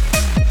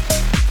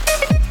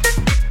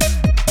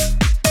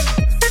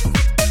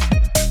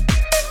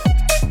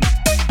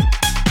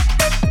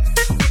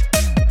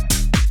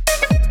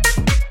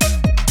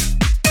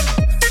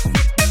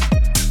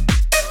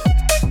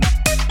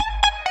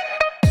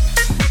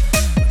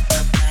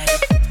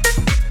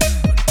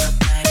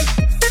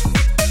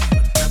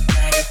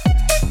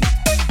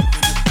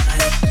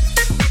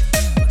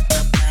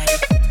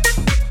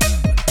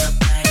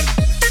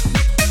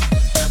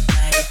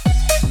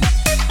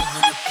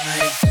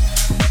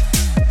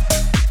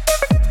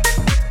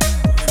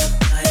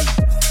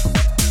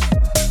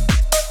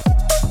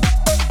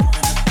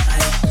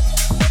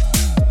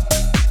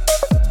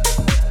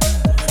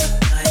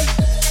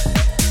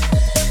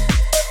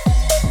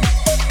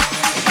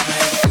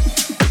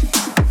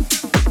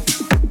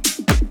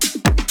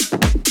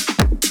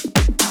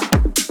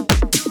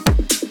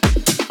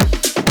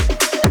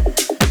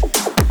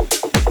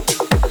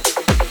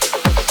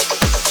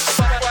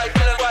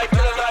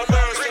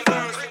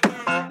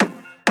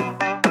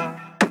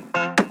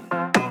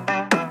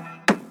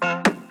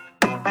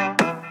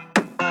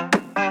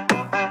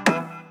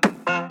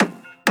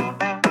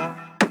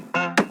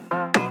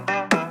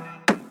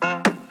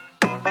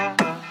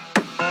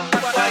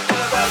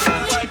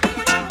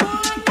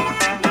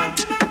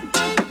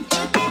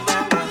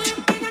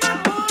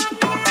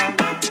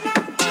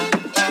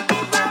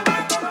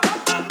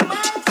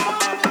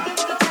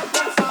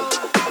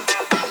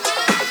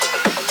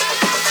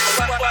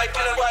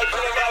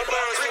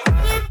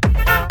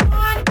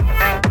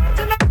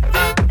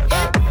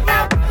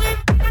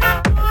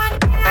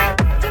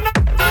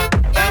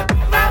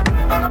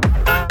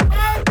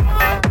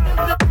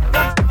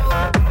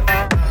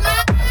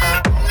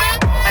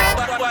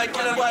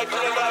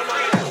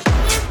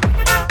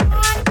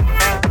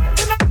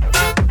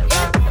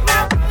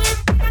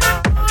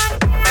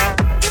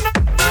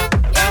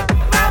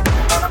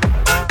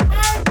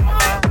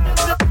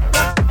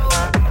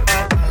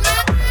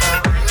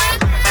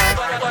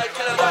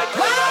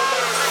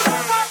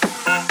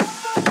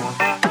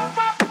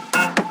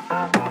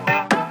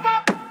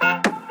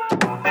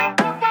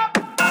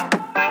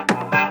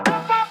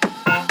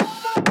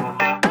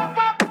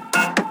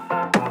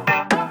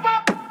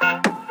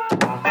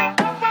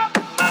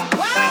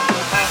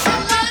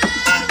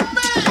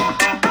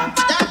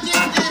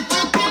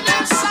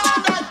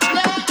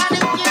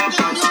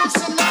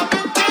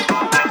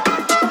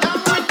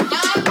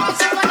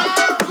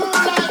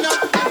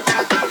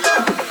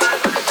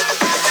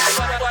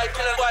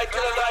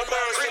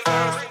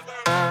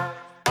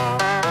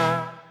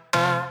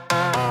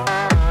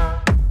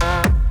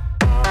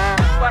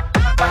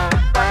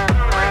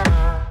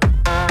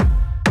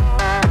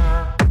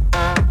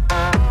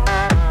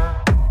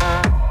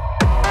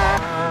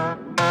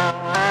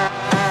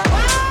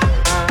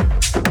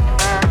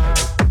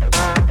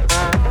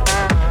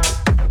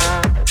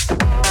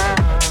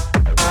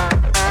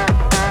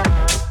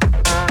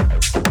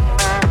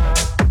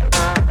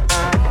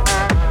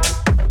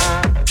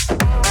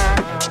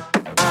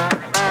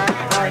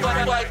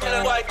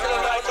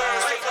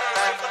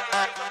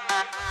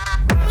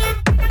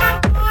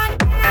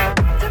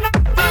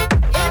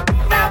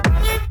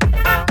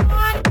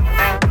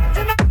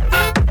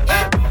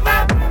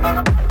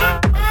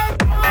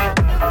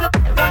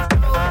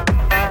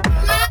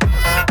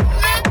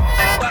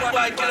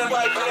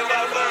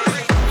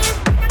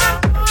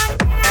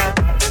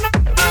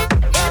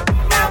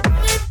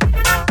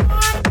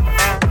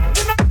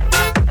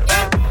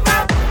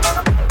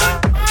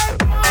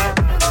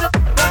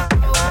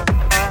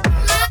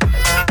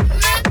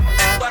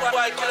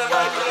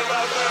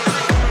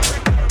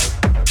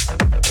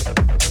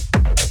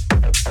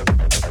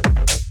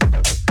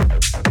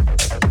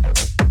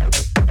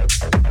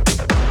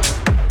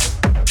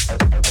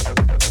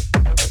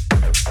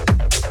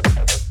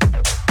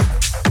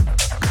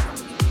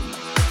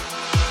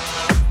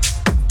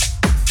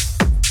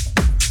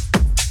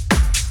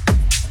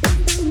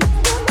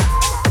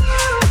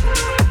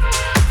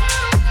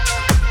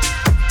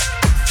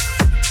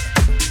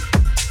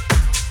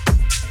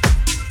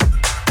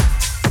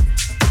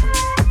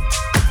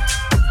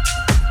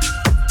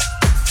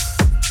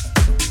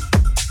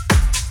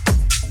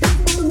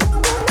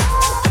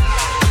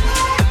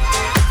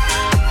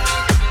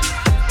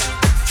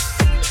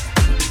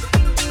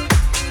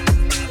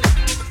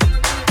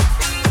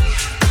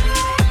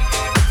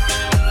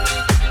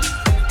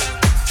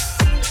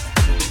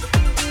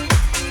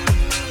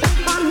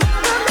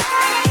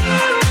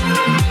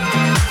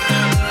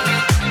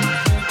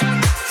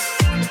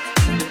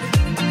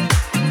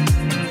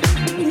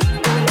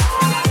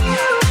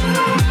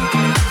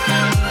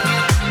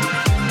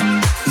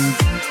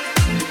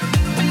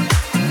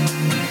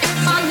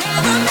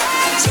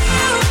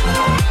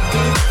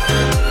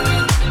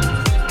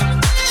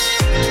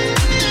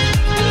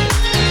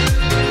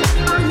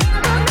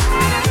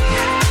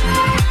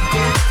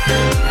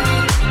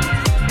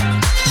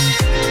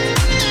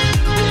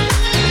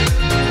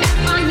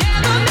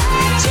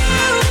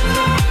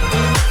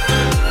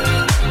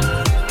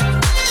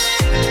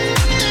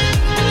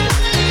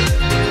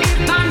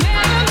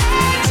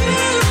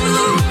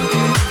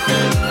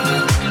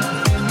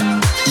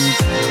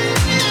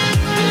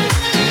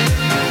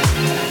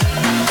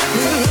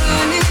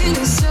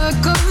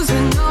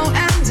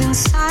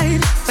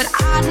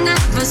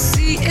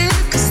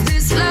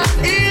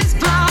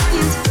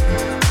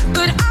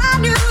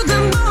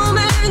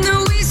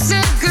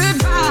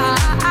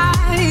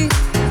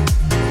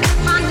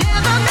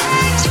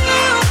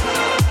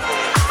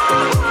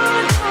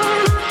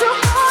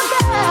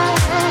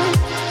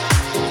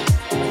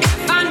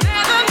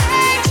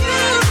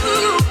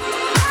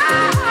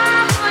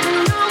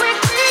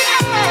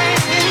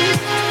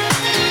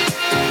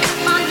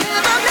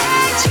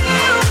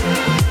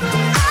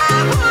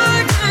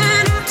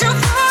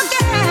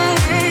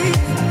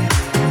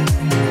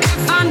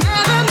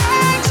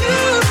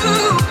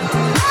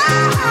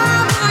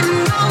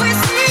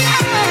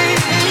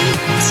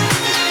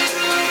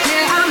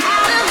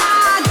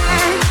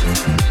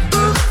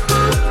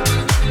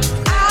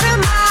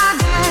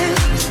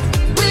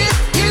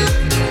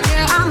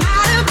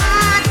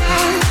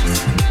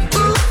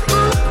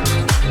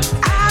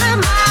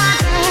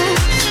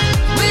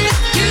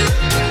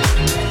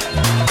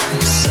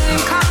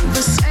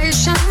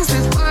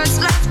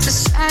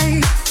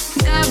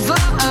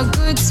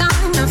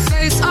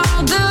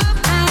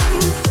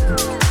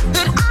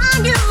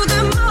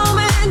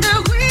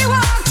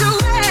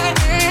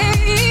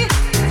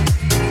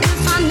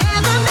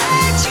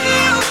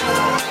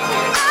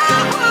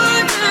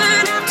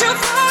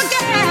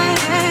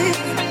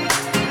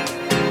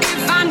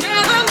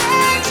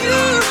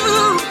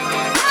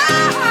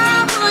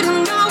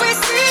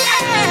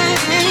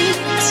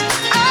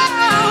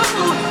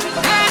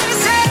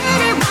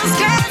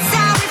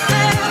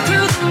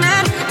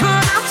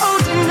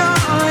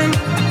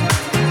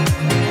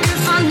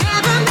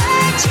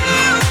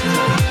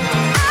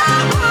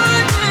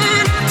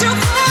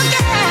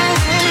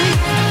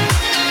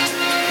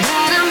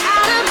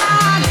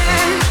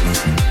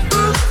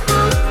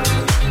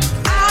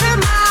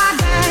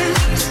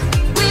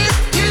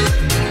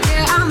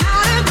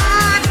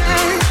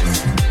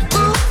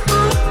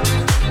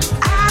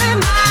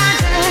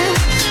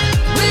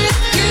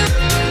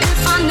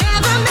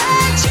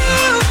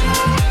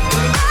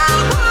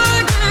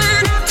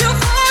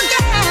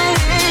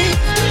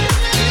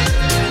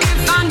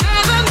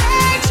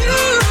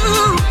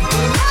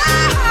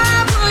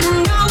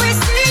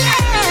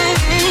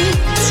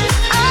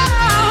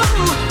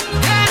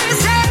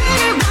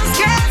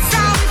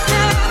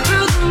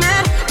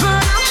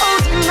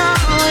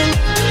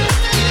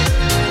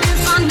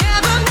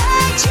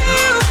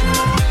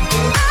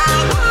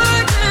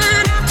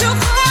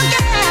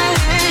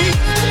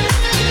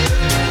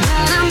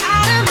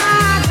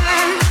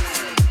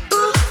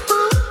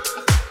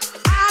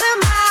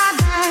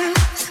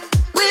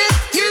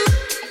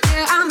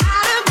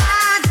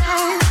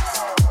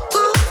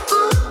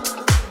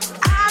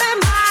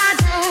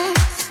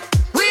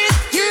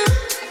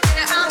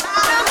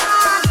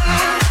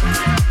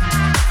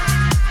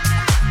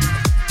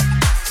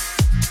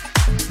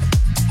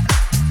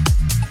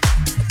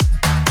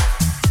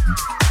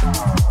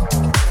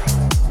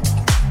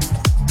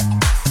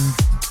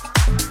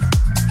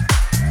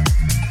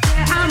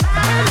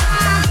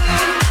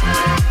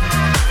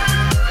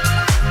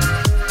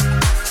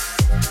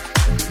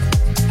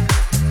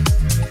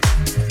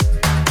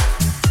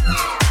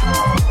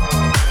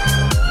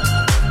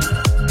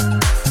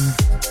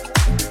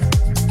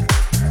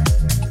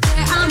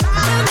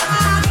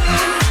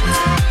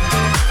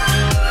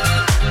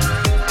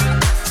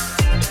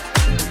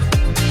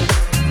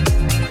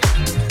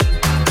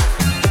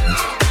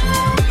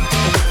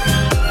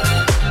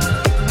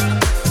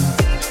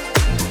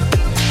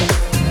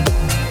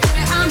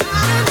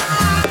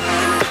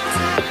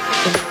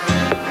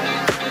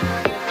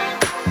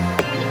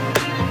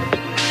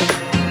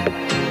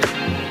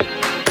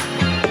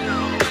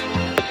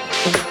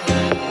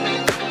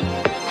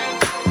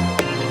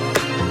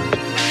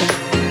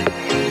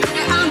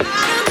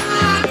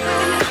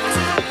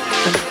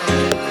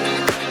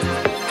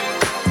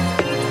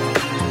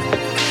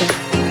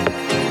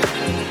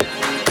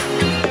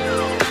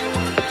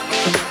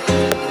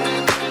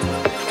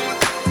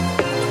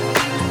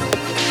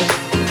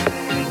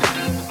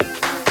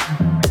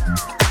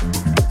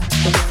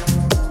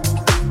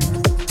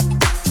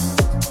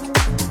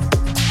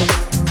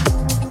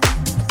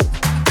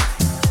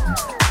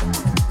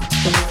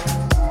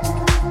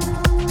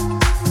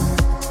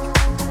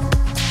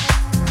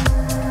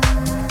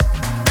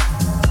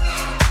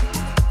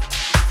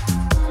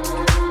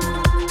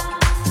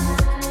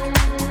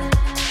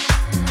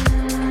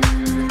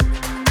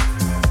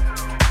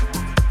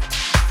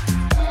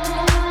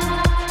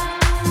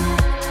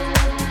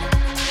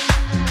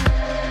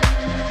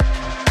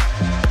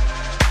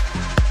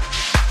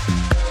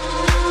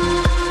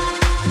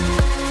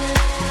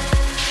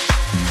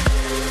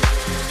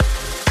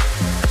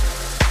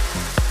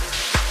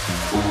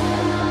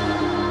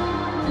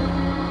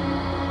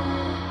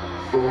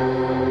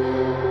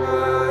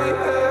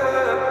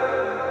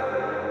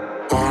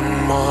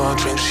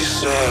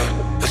 said,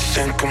 I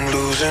think I'm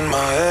losing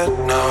my head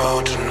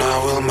now. Tonight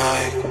we'll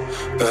make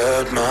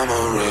bad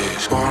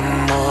memories. One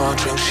more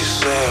drink, she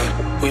said.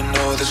 We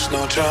know there's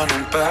no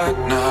turning back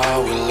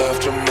now. We'll have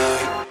to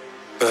make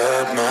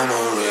bad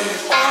memories.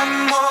 One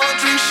more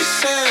drink, she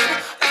said.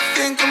 I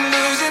think I'm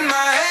losing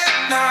my head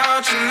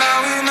now.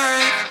 Tonight we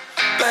make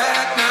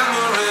bad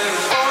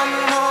memories. One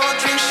more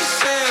drink, she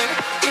said.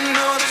 We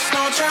know there's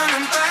no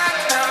turning back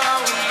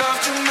now. We'll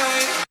have to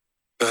make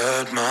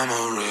bad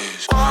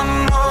memories. One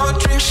more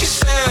drink, she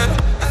said.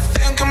 I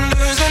think I'm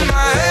losing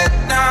my head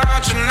now.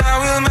 Tonight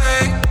we'll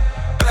make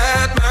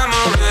bad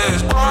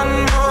memories. One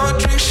more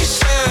drink, she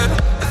said.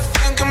 I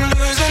think I'm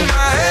losing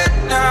my head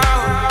now.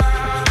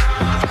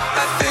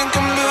 I think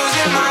I'm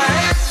losing my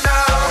head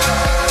now.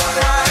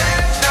 My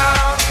head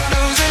now.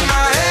 Losing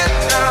my head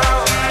now.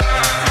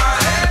 My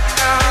head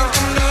now. I think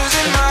I'm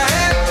losing my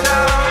head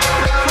now.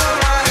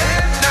 My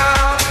head now.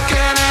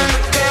 Again and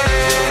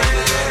again.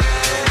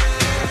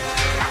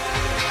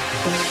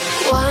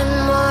 One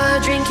more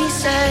drink, he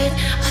said.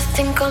 I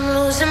think I'm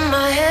losing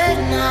my head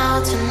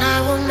now.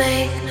 Tonight we'll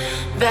make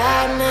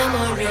bad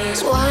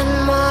memories. One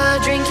more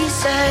drink, he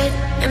said.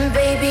 And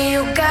baby,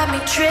 you got me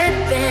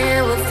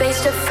tripping. We're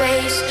face to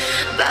face,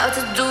 about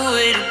to do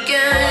it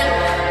again.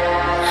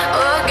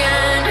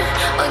 Again,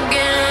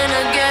 again,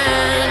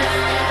 again.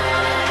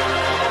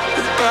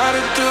 About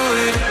to do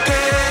it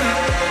again.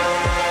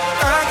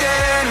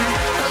 Again,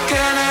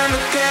 again and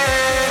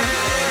again.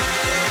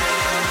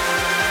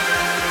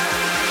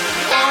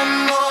 One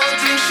more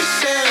drink, she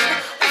said.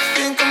 I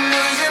think I'm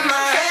losing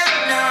my head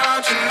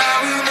now. Tonight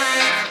we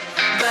make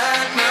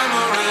bad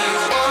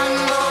memories. One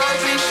more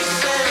drink, she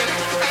said.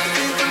 I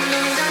think I'm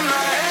losing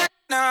my head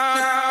now.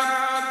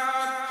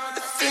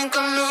 I think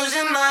I'm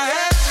losing my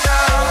head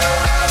now.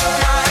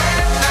 My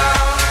head now.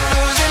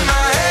 Losing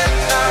my head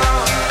now.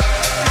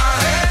 My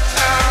head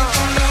now. I think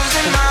I'm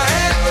losing my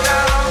head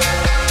now.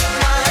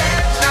 My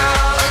head now.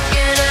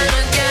 Again and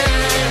again.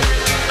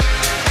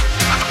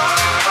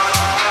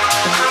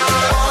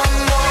 One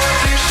more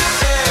drink, she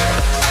said.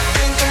 I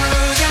think I'm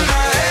losing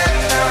my head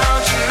now.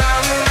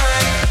 Tonight we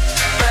make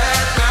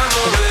bad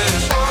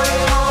memories. One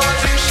more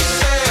drink, she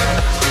said.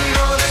 We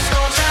know there's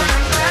no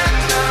turning back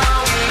now.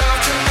 We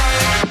love to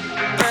make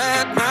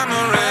bad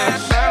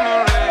memories.